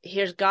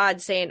 here's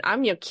God saying,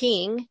 I'm your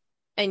king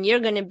and you're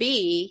going to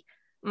be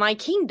my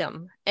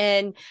kingdom.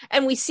 And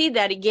we see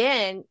that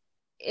again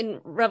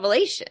in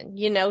Revelation.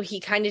 He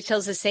kind of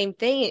tells the same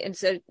thing, and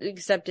so,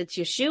 except it's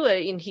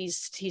Yeshua, and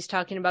he's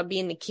talking about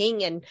being the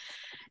king,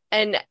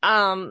 and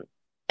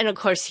of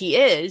course he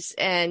is.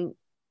 And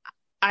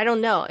I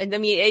don't know. And I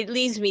mean, it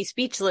leaves me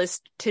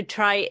speechless to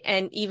try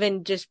and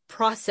even just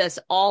process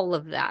all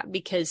of that,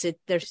 because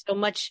there's so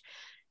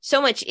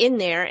much in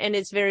there, and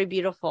it's very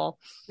beautiful.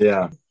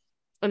 Yeah.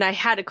 And I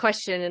had a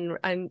question,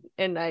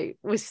 and I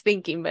was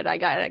thinking, but I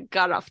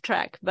got off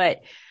track. But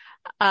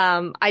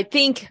I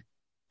think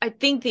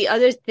the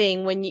other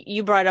thing, when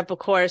you brought up, of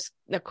course,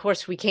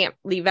 we can't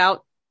leave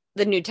out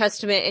the New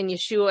Testament and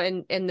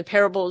Yeshua and the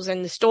parables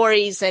and the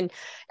stories and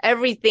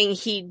everything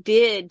he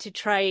did to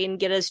try and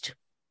get us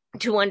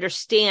to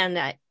understand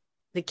that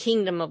the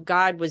kingdom of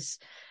God was,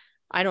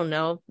 I don't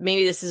know,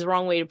 maybe this is the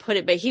wrong way to put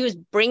it, but he was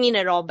bringing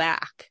it all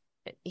back.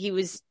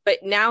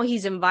 But now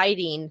he's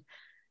inviting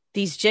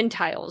these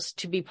Gentiles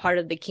to be part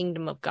of the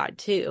kingdom of God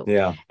too.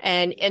 Yeah.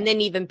 And then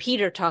even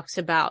Peter talks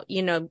about,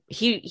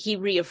 he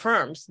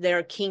reaffirms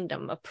their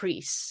kingdom of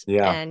priests.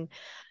 Yeah.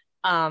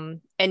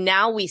 And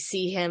now we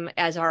see him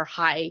as our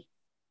high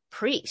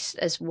priest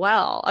as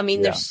well. I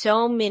mean, there's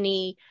so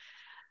many,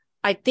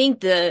 I think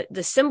the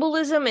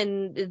symbolism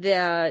and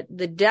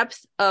the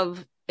depth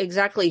of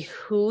exactly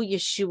who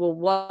Yeshua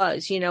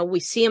was. We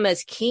see him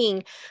as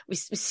king. We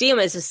see him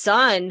as a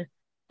son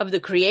of the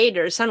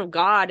creator, son of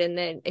God. And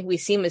then we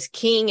see him as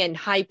king and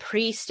high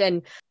priest.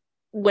 And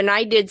when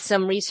I did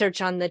some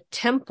research on the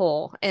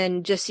temple,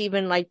 and just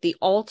even like the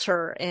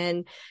altar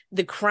and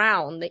the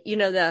crown,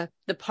 the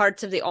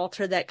parts of the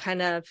altar that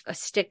kind of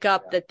stick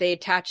up, that they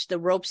attach the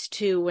ropes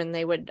to when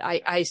they would,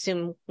 I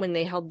assume when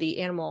they tied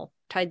the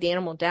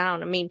animal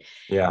down. I mean,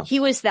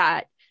 he was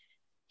that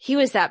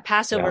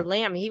Passover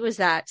lamb. He was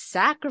that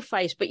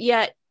sacrifice, but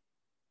yet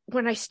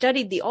when I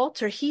studied the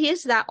altar, he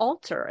is that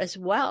altar as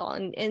well.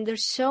 And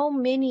there's so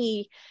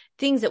many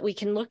things that we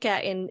can look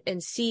at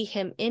and see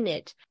him in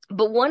it.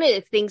 But one of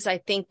the things I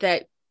think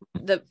that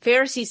the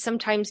Pharisees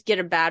sometimes get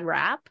a bad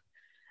rap,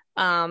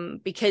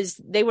 because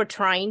they were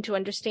trying to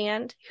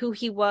understand who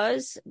he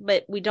was,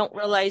 but we don't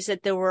realize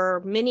that there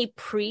were many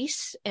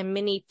priests and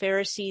many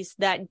Pharisees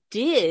that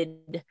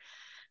did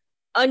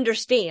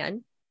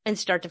understand and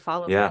start to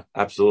follow him. Yeah,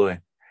 absolutely.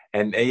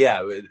 And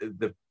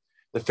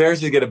the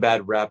Pharisees get a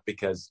bad rap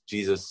because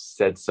Jesus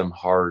said some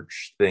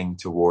harsh thing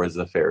towards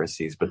the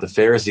Pharisees, but the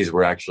Pharisees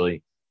were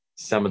actually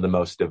some of the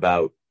most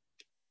devout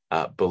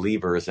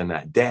believers in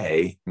that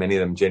day, many of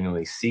them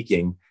genuinely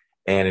seeking.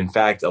 And in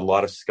fact, a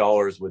lot of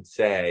scholars would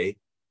say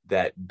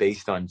that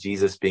based on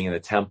Jesus being in the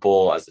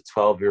temple as a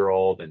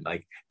 12-year-old and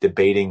like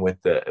debating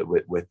with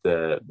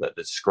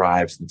the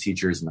scribes and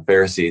teachers and the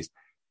Pharisees,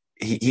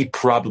 he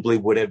probably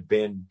would have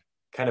been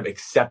kind of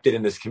accepted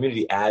in this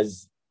community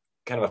as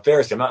kind of a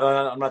Pharisee.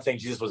 I'm not saying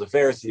Jesus was a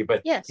Pharisee,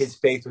 but his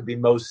faith would be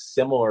most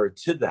similar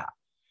to that.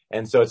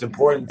 And so it's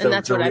important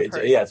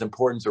it's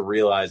important to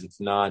realize it's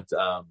not,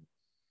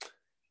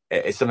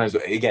 sometimes,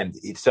 again,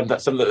 some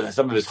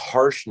of his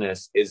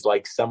harshness is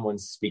like someone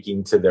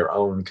speaking to their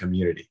own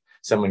community,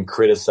 someone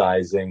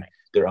criticizing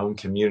their own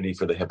community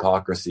for the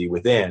hypocrisy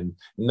within,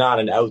 not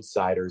an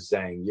outsider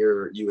saying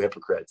you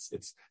hypocrites.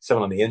 It's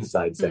someone on the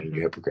inside saying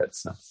you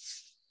hypocrites. So.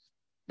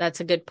 That's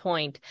a good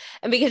point.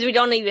 And because we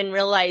don't even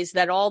realize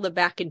that all the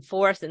back and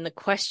forth and the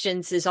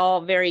questions is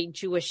all very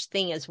Jewish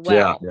thing as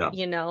well,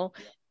 you know?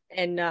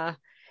 And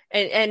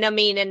I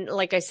mean, and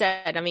like I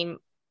said, I mean,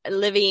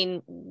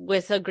 living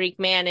with a Greek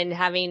man and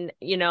having,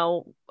 you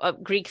know, a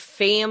Greek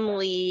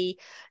family,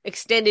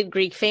 extended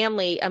Greek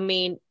family, I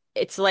mean,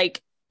 it's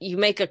like you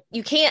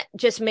can't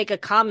just make a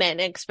comment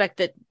and expect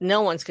that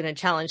no one's going to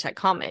challenge that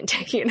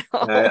comment, you know?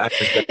 I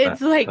understand it's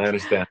that. like, I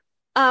understand.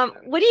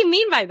 What do you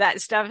mean by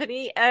that,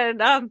 Stephanie?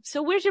 And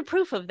so where's your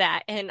proof of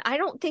that? And I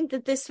don't think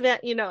that this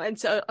meant, you know, and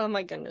so, oh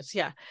my goodness,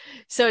 yeah.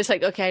 So it's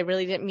like, okay, I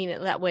really didn't mean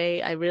it that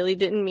way. I really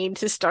didn't mean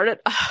to start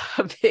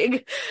a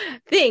big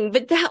thing,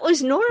 but that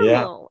was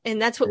normal.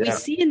 And that's what we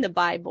see in the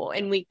Bible.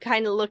 And we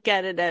kind of look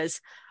at it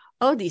as,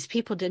 oh, these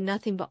people did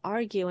nothing but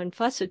argue and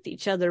fuss with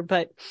each other,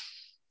 but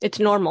it's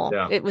normal.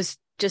 It was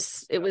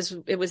just, it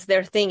was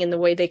their thing in the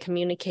way they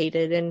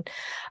communicated. And,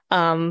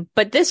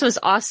 but this was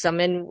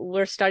awesome. And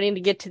we're starting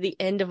to get to the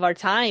end of our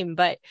time,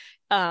 but,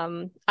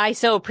 I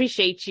so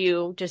appreciate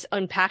you just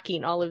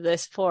unpacking all of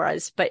this for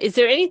us. But is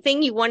there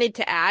anything you wanted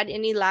to add?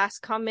 Any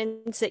last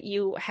comments that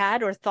you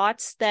had or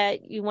thoughts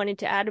that you wanted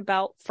to add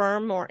about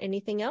Firm or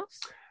anything else?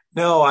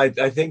 No, I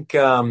think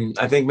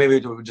maybe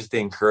just the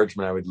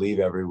encouragement I would leave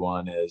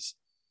everyone is,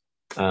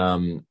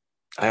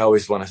 I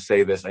always want to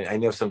say this. I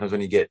know sometimes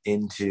when you get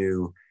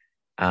into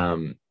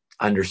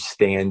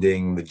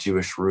understanding the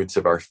Jewish roots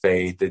of our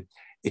faith, it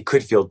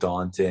could feel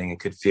daunting. It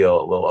could feel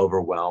a little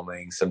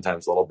overwhelming,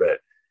 sometimes a little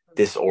bit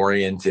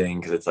disorienting,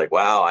 because it's like,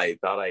 wow, I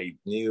thought I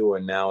knew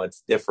and now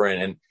it's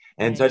different.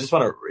 And so I just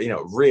want to, you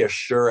know,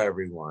 reassure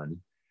everyone,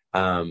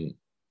 our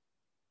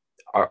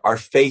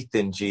faith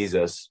in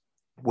Jesus,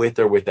 with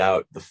or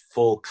without the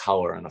full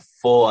color and the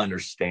full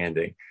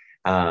understanding,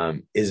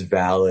 is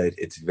valid.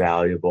 It's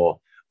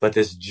valuable. But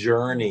this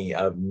journey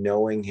of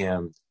knowing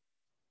him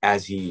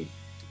as he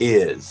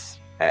is,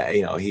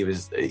 you know, he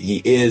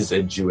is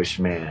a Jewish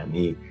man.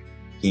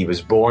 He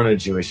was born a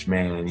Jewish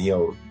man.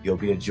 He'll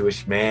be a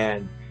Jewish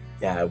man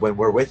when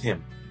we're with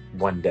him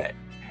one day.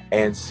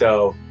 And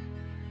so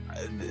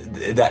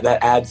that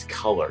adds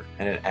color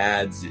and it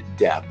adds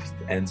depth.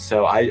 And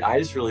so I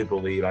just really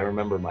believe, I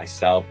remember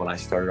myself when I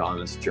started on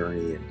this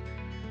journey, and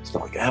it's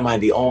not like, am I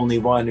the only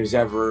one who's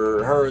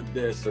ever heard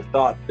this or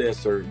thought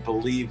this or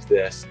believed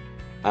this?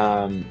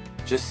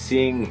 Just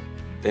seeing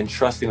and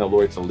trusting the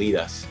Lord to lead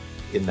us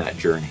in that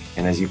journey.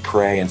 And as you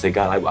pray and say,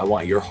 God, I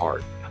want your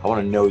heart. I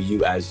want to know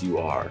you as you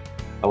are.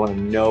 I want to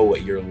know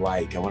what you're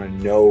like. I want to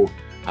know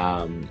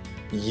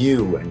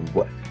you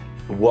and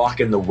walk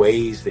in the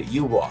ways that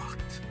you walked,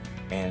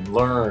 and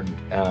learn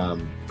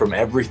from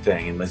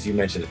everything. And as you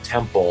mentioned, the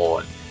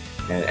temple,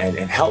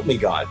 and help me,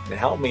 God, and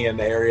help me in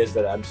the areas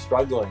that I'm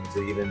struggling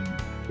to even,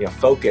 you know,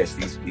 focus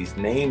these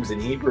names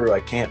in Hebrew. I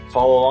can't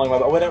follow along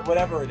with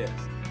whatever it is.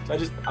 So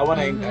I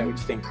want to I would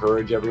just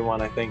encourage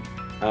everyone, I think,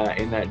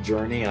 in that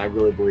journey. And I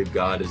really believe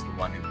God is the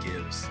one who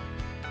gives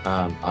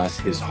us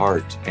his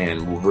heart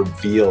and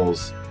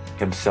reveals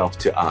himself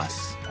to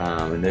us.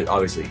 And then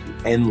obviously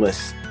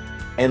endless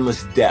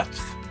depth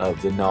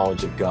of the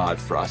knowledge of God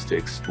for us to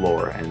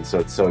explore. And so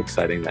it's so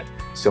exciting that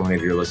so many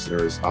of your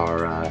listeners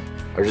are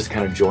just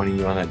kind of joining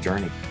you on that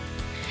journey.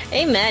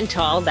 Amen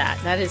to all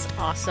that. That is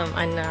awesome.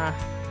 And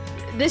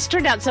this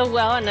turned out so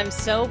well, and I'm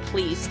so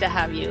pleased to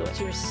have you.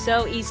 You're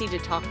so easy to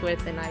talk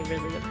with, and I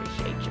really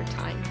appreciate your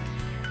time.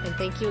 And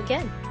thank you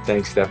again.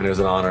 Thanks, Stephanie. It was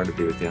an honor to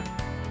be with you.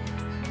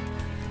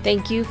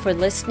 Thank you for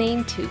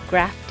listening to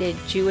Grafted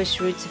Jewish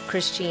Roots of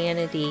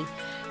Christianity.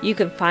 You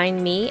can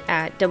find me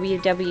at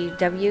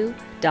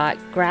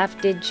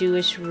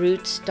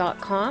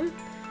www.graftedjewishroots.com.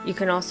 You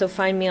can also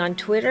find me on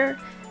Twitter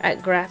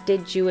at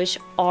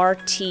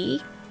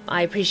GraftedJewishRT.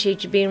 I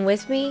appreciate you being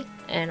with me,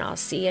 and I'll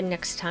see you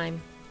next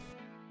time.